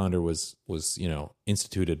Gregorian calendar was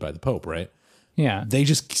instituted by the Pope, right? Yeah. They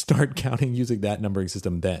just start counting using that numbering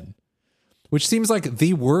system then, which seems like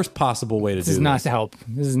the worst possible way to do this. This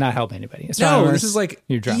does not help anybody. No, this is like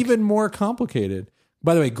even more complicated.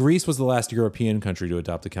 By the way, Greece was the last European country to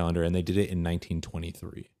adopt the calendar, and they did it in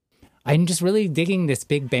 1923. I'm just really digging this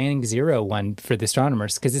Big Bang 0 one for the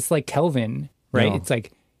astronomers because it's like Kelvin, right? No. It's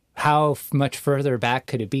like, how much further back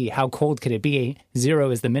could it be? How cold could it be? 0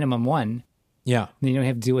 is the minimum one. Yeah. Then you don't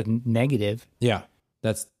have to deal with negative. Yeah.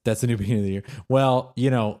 That's the new beginning of the year. Well,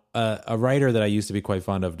 a writer that I used to be quite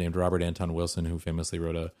fond of named Robert Anton Wilson, who famously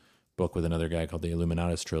wrote a book with another guy called the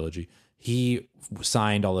Illuminatus Trilogy. He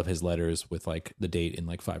signed all of his letters with like the date in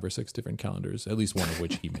like 5 or 6 different calendars, at least one of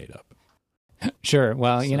which he made up. Sure.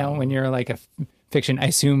 Well, when you're like a fiction, I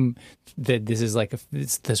assume that this is like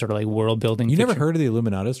it's the sort of like world building. You never heard of the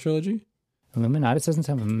Illuminatus Trilogy? Illuminatus doesn't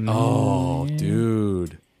sound. Oh,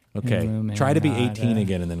 dude. Okay. Try to be 18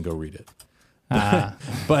 again and then go read it.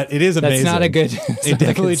 But it is amazing. That's not a good. It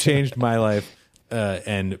definitely changed my life,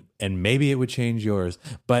 and maybe it would change yours.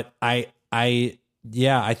 But I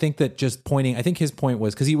think that just pointing. I think his point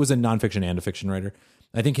was because he was a nonfiction and a fiction writer.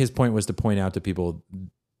 I think his point was to point out to people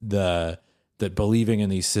that believing in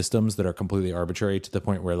these systems that are completely arbitrary to the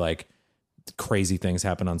point where like crazy things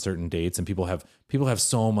happen on certain dates, and people have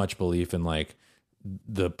so much belief in like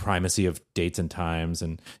the primacy of dates and times,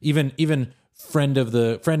 and even friend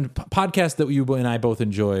podcast that you and I both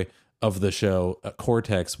enjoy of the show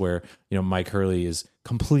Cortex, where Mike Hurley is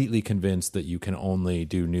completely convinced that you can only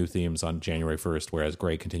do new themes on January 1st, whereas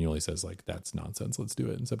Gray continually says like that's nonsense, let's do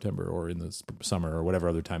it in September or in the summer or whatever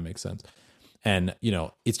other time makes sense. And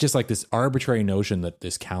it's just like this arbitrary notion that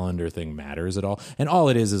this calendar thing matters at all, and all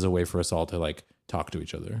it is a way for us all to like talk to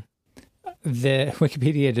each other. The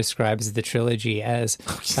Wikipedia describes the trilogy as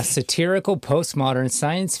a satirical postmodern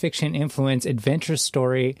science fiction influence adventure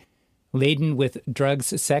story laden with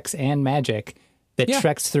drugs, sex, and magic that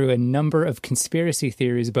treks through a number of conspiracy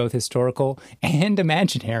theories, both historical and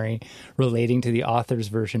imaginary, relating to the author's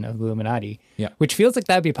version of Illuminati. Yeah, which feels like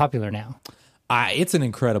that would be popular now. It's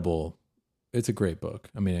a great book.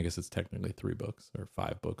 I mean, I guess it's technically 3 books or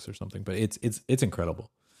 5 books or something, but it's incredible.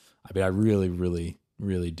 I mean, I really, really,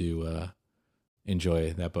 really do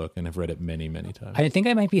enjoy that book and have read it many, many times. I think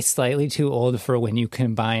I might be slightly too old for when you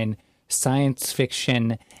combine science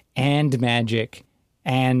fiction and magic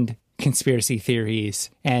and conspiracy theories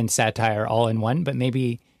and satire all in one, but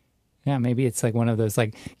maybe it's like one of those,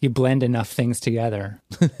 like you blend enough things together.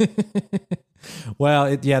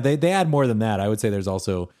 Well, they add more than that. I would say there's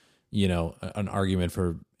also, an argument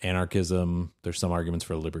for anarchism. There's some arguments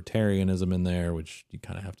for libertarianism in there, which you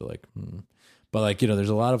kind of have to like, But like, there's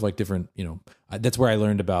a lot of like different, that's where I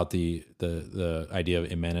learned about the idea of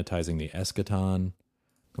immanentizing the eschaton.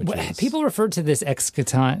 People refer to this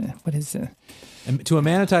eschaton. What is it? And to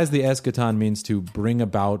immanentize the eschaton means to bring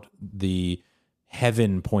about the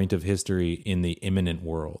heaven point of history in the imminent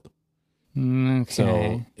world. Okay.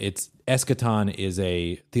 So eschaton is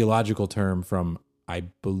a theological term from, I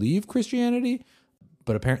believe, Christianity,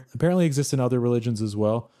 but apparently exists in other religions as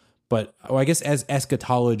well. But I guess as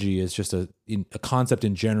eschatology is just a concept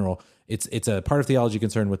in general, it's a part of theology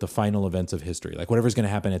concerned with the final events of history, like whatever's going to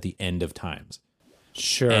happen at the end of times.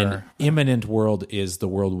 Sure. And imminent world is the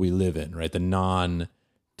world we live in, right? The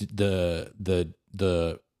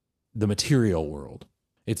material world.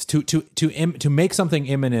 It's to make something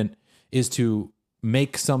imminent is to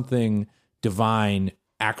make something divine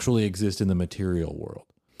actually exist in the material world.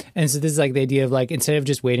 And so this is like the idea of like, instead of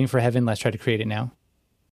just waiting for heaven, let's try to create it now.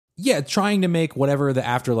 Yeah, trying to make whatever the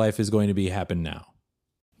afterlife is going to be happen now.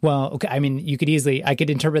 Well, okay. I mean, I could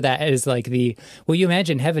interpret that as like well, you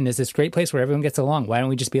imagine heaven is this great place where everyone gets along. Why don't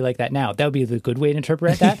we just be like that now? That would be the good way to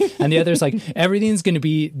interpret that. And the other is like,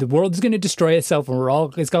 the world's going to destroy itself and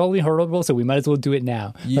it's going to be horrible. So we might as well do it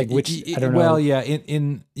now. Like, which, I don't know. Well, yeah.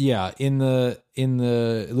 In the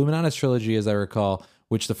Illuminatus trilogy, as I recall,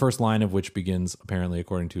 which the first line of which begins, apparently,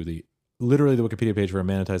 according to literally the Wikipedia page for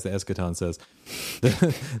Amanitas the Eschaton says,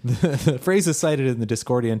 the phrase is cited in the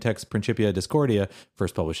Discordian text Principia Discordia,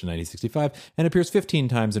 first published in 1965, and appears 15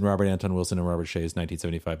 times in Robert Anton Wilson and Robert Shea's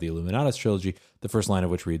 1975 The Illuminatus Trilogy, the first line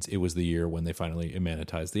of which reads, "It was the year when they finally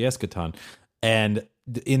Amanitized the Eschaton." And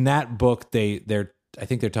in that book, I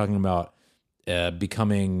think they're talking about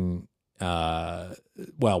becoming,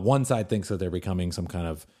 one side thinks that they're becoming some kind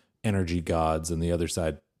of energy gods, and the other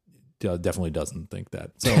side definitely doesn't think that.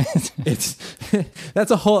 So it's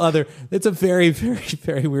a very, very,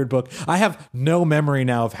 very weird book. I have no memory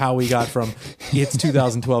now of how we got from it's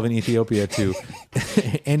 2012 in Ethiopia to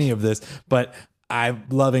any of this, but I'm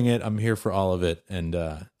loving it. I'm here for all of it. And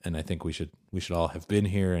I think we should all have been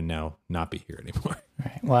here and now not be here anymore.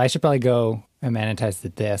 Right. Well, I should probably go Amanitize the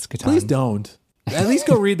Eschaton. Please don't. At least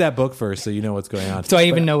go read that book first so you know what's going on. So I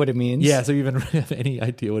even know what it means? Yeah, so you even have any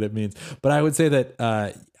idea what it means. But I would say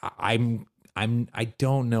that I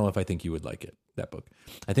don't know if I think you would like it, that book.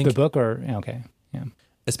 I think the book okay. Yeah.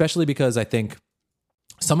 Especially because I think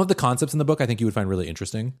some of the concepts in the book I think you would find really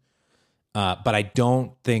interesting. But I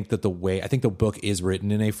don't think that I think the book is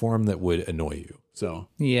written in a form that would annoy you. So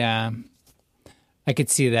yeah. I could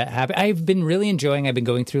see that happen. I've been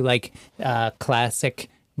going through like classic,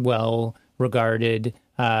 well-regarded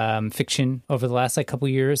fiction over the last like couple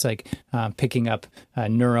years, like picking up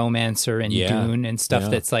Neuromancer and Dune and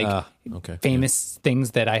stuff that's like famous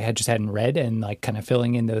things that I hadn't read and like kind of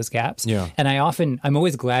filling in those gaps. Yeah. And I'm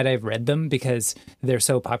always glad I've read them because they're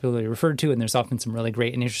so popularly referred to and there's often some really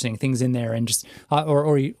great and interesting things in there. And just,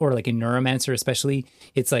 or like in Neuromancer especially,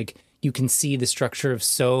 it's like, you can see the structure of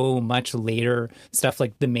so much later stuff,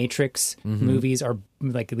 like the Matrix movies are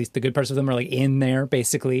like, at least the good parts of them are like in there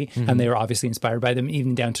basically. And they were obviously inspired by them,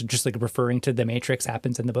 even down to just like referring to the Matrix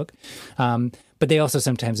happens in the book. But they also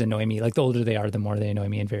sometimes annoy me. Like the older they are, the more they annoy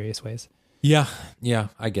me in various ways. Yeah. Yeah.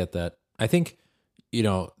 I get that. I think,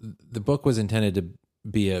 the book was intended to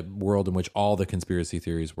be a world in which all the conspiracy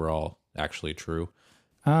theories were all actually true.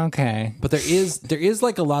 Okay. But there is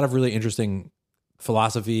like a lot of really interesting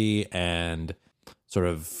philosophy and sort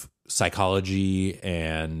of psychology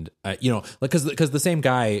and because the same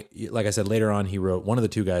guy, like I said, later on he wrote, one of the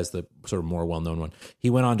two guys, the sort of more well-known one,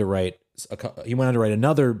 he went on to write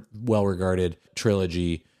another well-regarded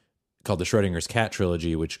trilogy called the Schrodinger's Cat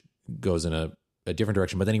trilogy, which goes in a different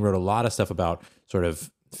direction, but then he wrote a lot of stuff about sort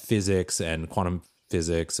of physics and quantum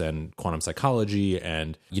physics and quantum psychology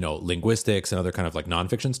and linguistics and other kind of like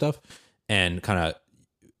nonfiction stuff, and kind of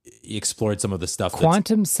explored some of the stuff.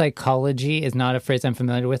 Quantum psychology is not a phrase I'm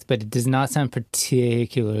familiar with, but it does not sound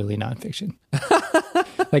particularly nonfiction.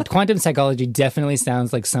 Like quantum psychology definitely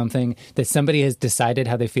sounds like something that somebody has decided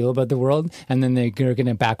how they feel about the world, and then they're going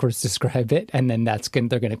to backwards describe it, and then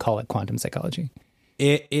they're going to call it quantum psychology.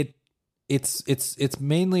 It's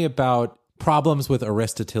mainly about problems with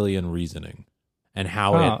Aristotelian reasoning and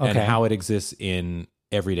how it exists in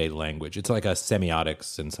everyday language. It's like a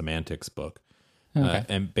semiotics and semantics book. Okay.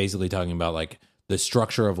 And basically talking about like the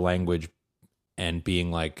structure of language and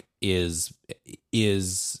being like, is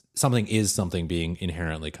something being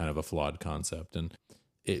inherently kind of a flawed concept, and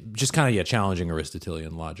it just kind of challenging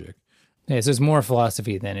Aristotelian logic. Yeah, so it's more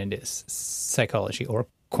philosophy than it is psychology or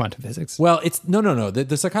quantum physics. Well, it's no.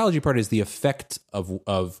 The psychology part is the effect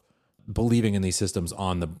of believing in these systems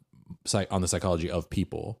on the psychology of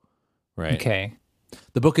people, right? Okay.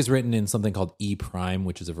 The book is written in something called E prime,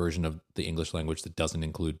 which is a version of the English language that doesn't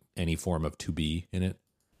include any form of to be in it.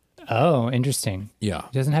 Oh, interesting. Yeah.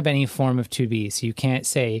 It doesn't have any form of to be, so you can't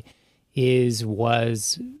say is,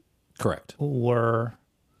 was, correct, were.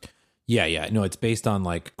 Yeah. No, it's based on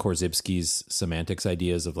like Korzybski's semantics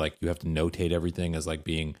ideas of like you have to notate everything as like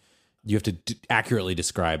being, you have to accurately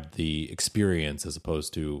describe the experience as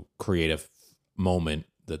opposed to create a moment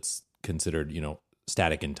that's considered,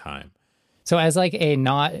 static in time. So as like a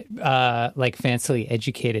not like fancily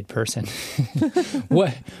educated person,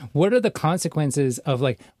 what are the consequences of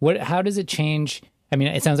like how does it change? I mean,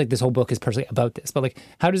 it sounds like this whole book is personally about this, but like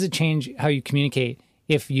how does it change how you communicate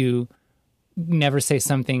if you never say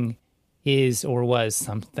something is or was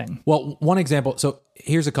something? Well, one example. So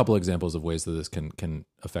here's a couple examples of ways that this can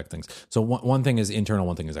affect things. So one thing is internal,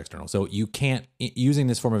 one thing is external. So you can't, using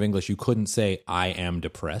this form of English, you couldn't say I am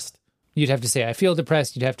depressed. You'd have to say, I feel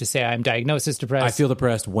depressed. You'd have to say, I'm diagnosed as depressed. I feel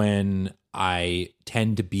depressed when I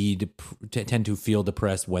tend to feel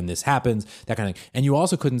depressed when this happens, that kind of thing. And you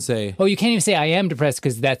also couldn't say... Oh, you can't even say I am depressed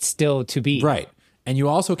because that's still to be. Right. And you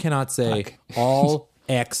also cannot say all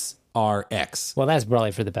X are X. Well, that's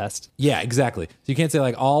probably for the best. Yeah, exactly. So you can't say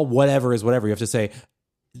like all whatever is whatever. You have to say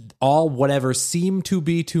all whatever seem to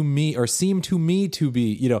be to me or seem to me to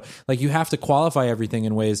be, you know, like you have to qualify everything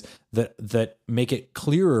in ways that make it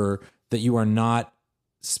clearer that you are not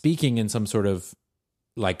speaking in some sort of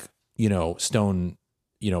like, you know, stone,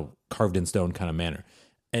 you know, carved in stone kind of manner.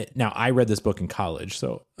 Now, I read this book in college,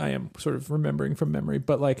 so I am sort of remembering from memory,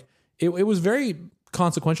 but like it was very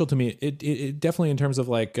consequential to me. It definitely in terms of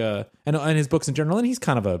like, and his books in general, and he's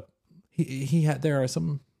kind of there are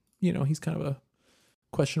some, you know, he's kind of a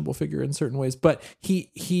questionable figure in certain ways, but he,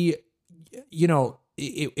 you know,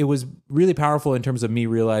 it was really powerful in terms of me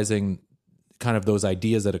realizing kind of those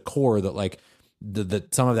ideas at a core that like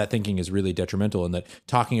that some of that thinking is really detrimental, and that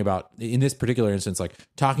talking about, in this particular instance, like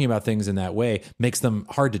talking about things in that way makes them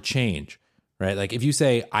hard to change, right? Like if you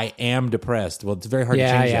say I am depressed, well, it's very hard to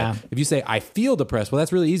change that. If you say I feel depressed, well,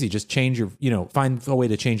 that's really easy. Just change your, you know, find a way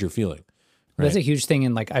to change your feeling. Right? That's a huge thing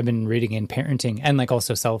in like I've been reading in parenting and like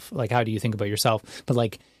also self, like how do you think about yourself? But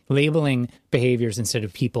like labeling behaviors instead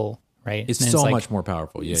of people, right? It's so much more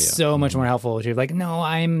powerful. Yeah, so much more helpful. You're like, no,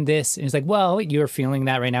 I'm this. And it's like, well, you're feeling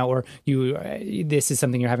that right now, or this is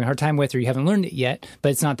something you're having a hard time with, or you haven't learned it yet.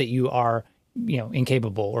 But it's not that you are, you know,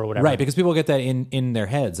 incapable or whatever. Right, because people get that in their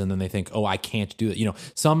heads, and then they think, oh, I can't do that. You know,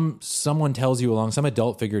 someone tells you some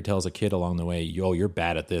adult figure tells a kid along the way, oh, you're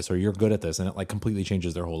bad at this, or you're good at this, and it like completely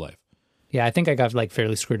changes their whole life. Yeah, I think I got like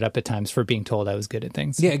fairly screwed up at times for being told I was good at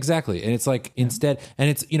things. Yeah, exactly. And it's like instead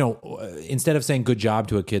of saying good job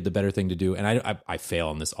to a kid, the better thing to do, and I fail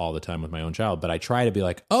on this all the time with my own child, but I try to be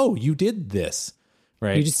like, oh, you did this,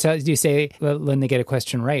 right? You say, when they get a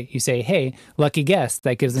question right, you say, hey, lucky guess.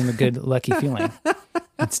 That gives them a good lucky feeling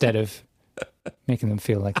instead of making them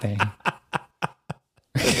feel like they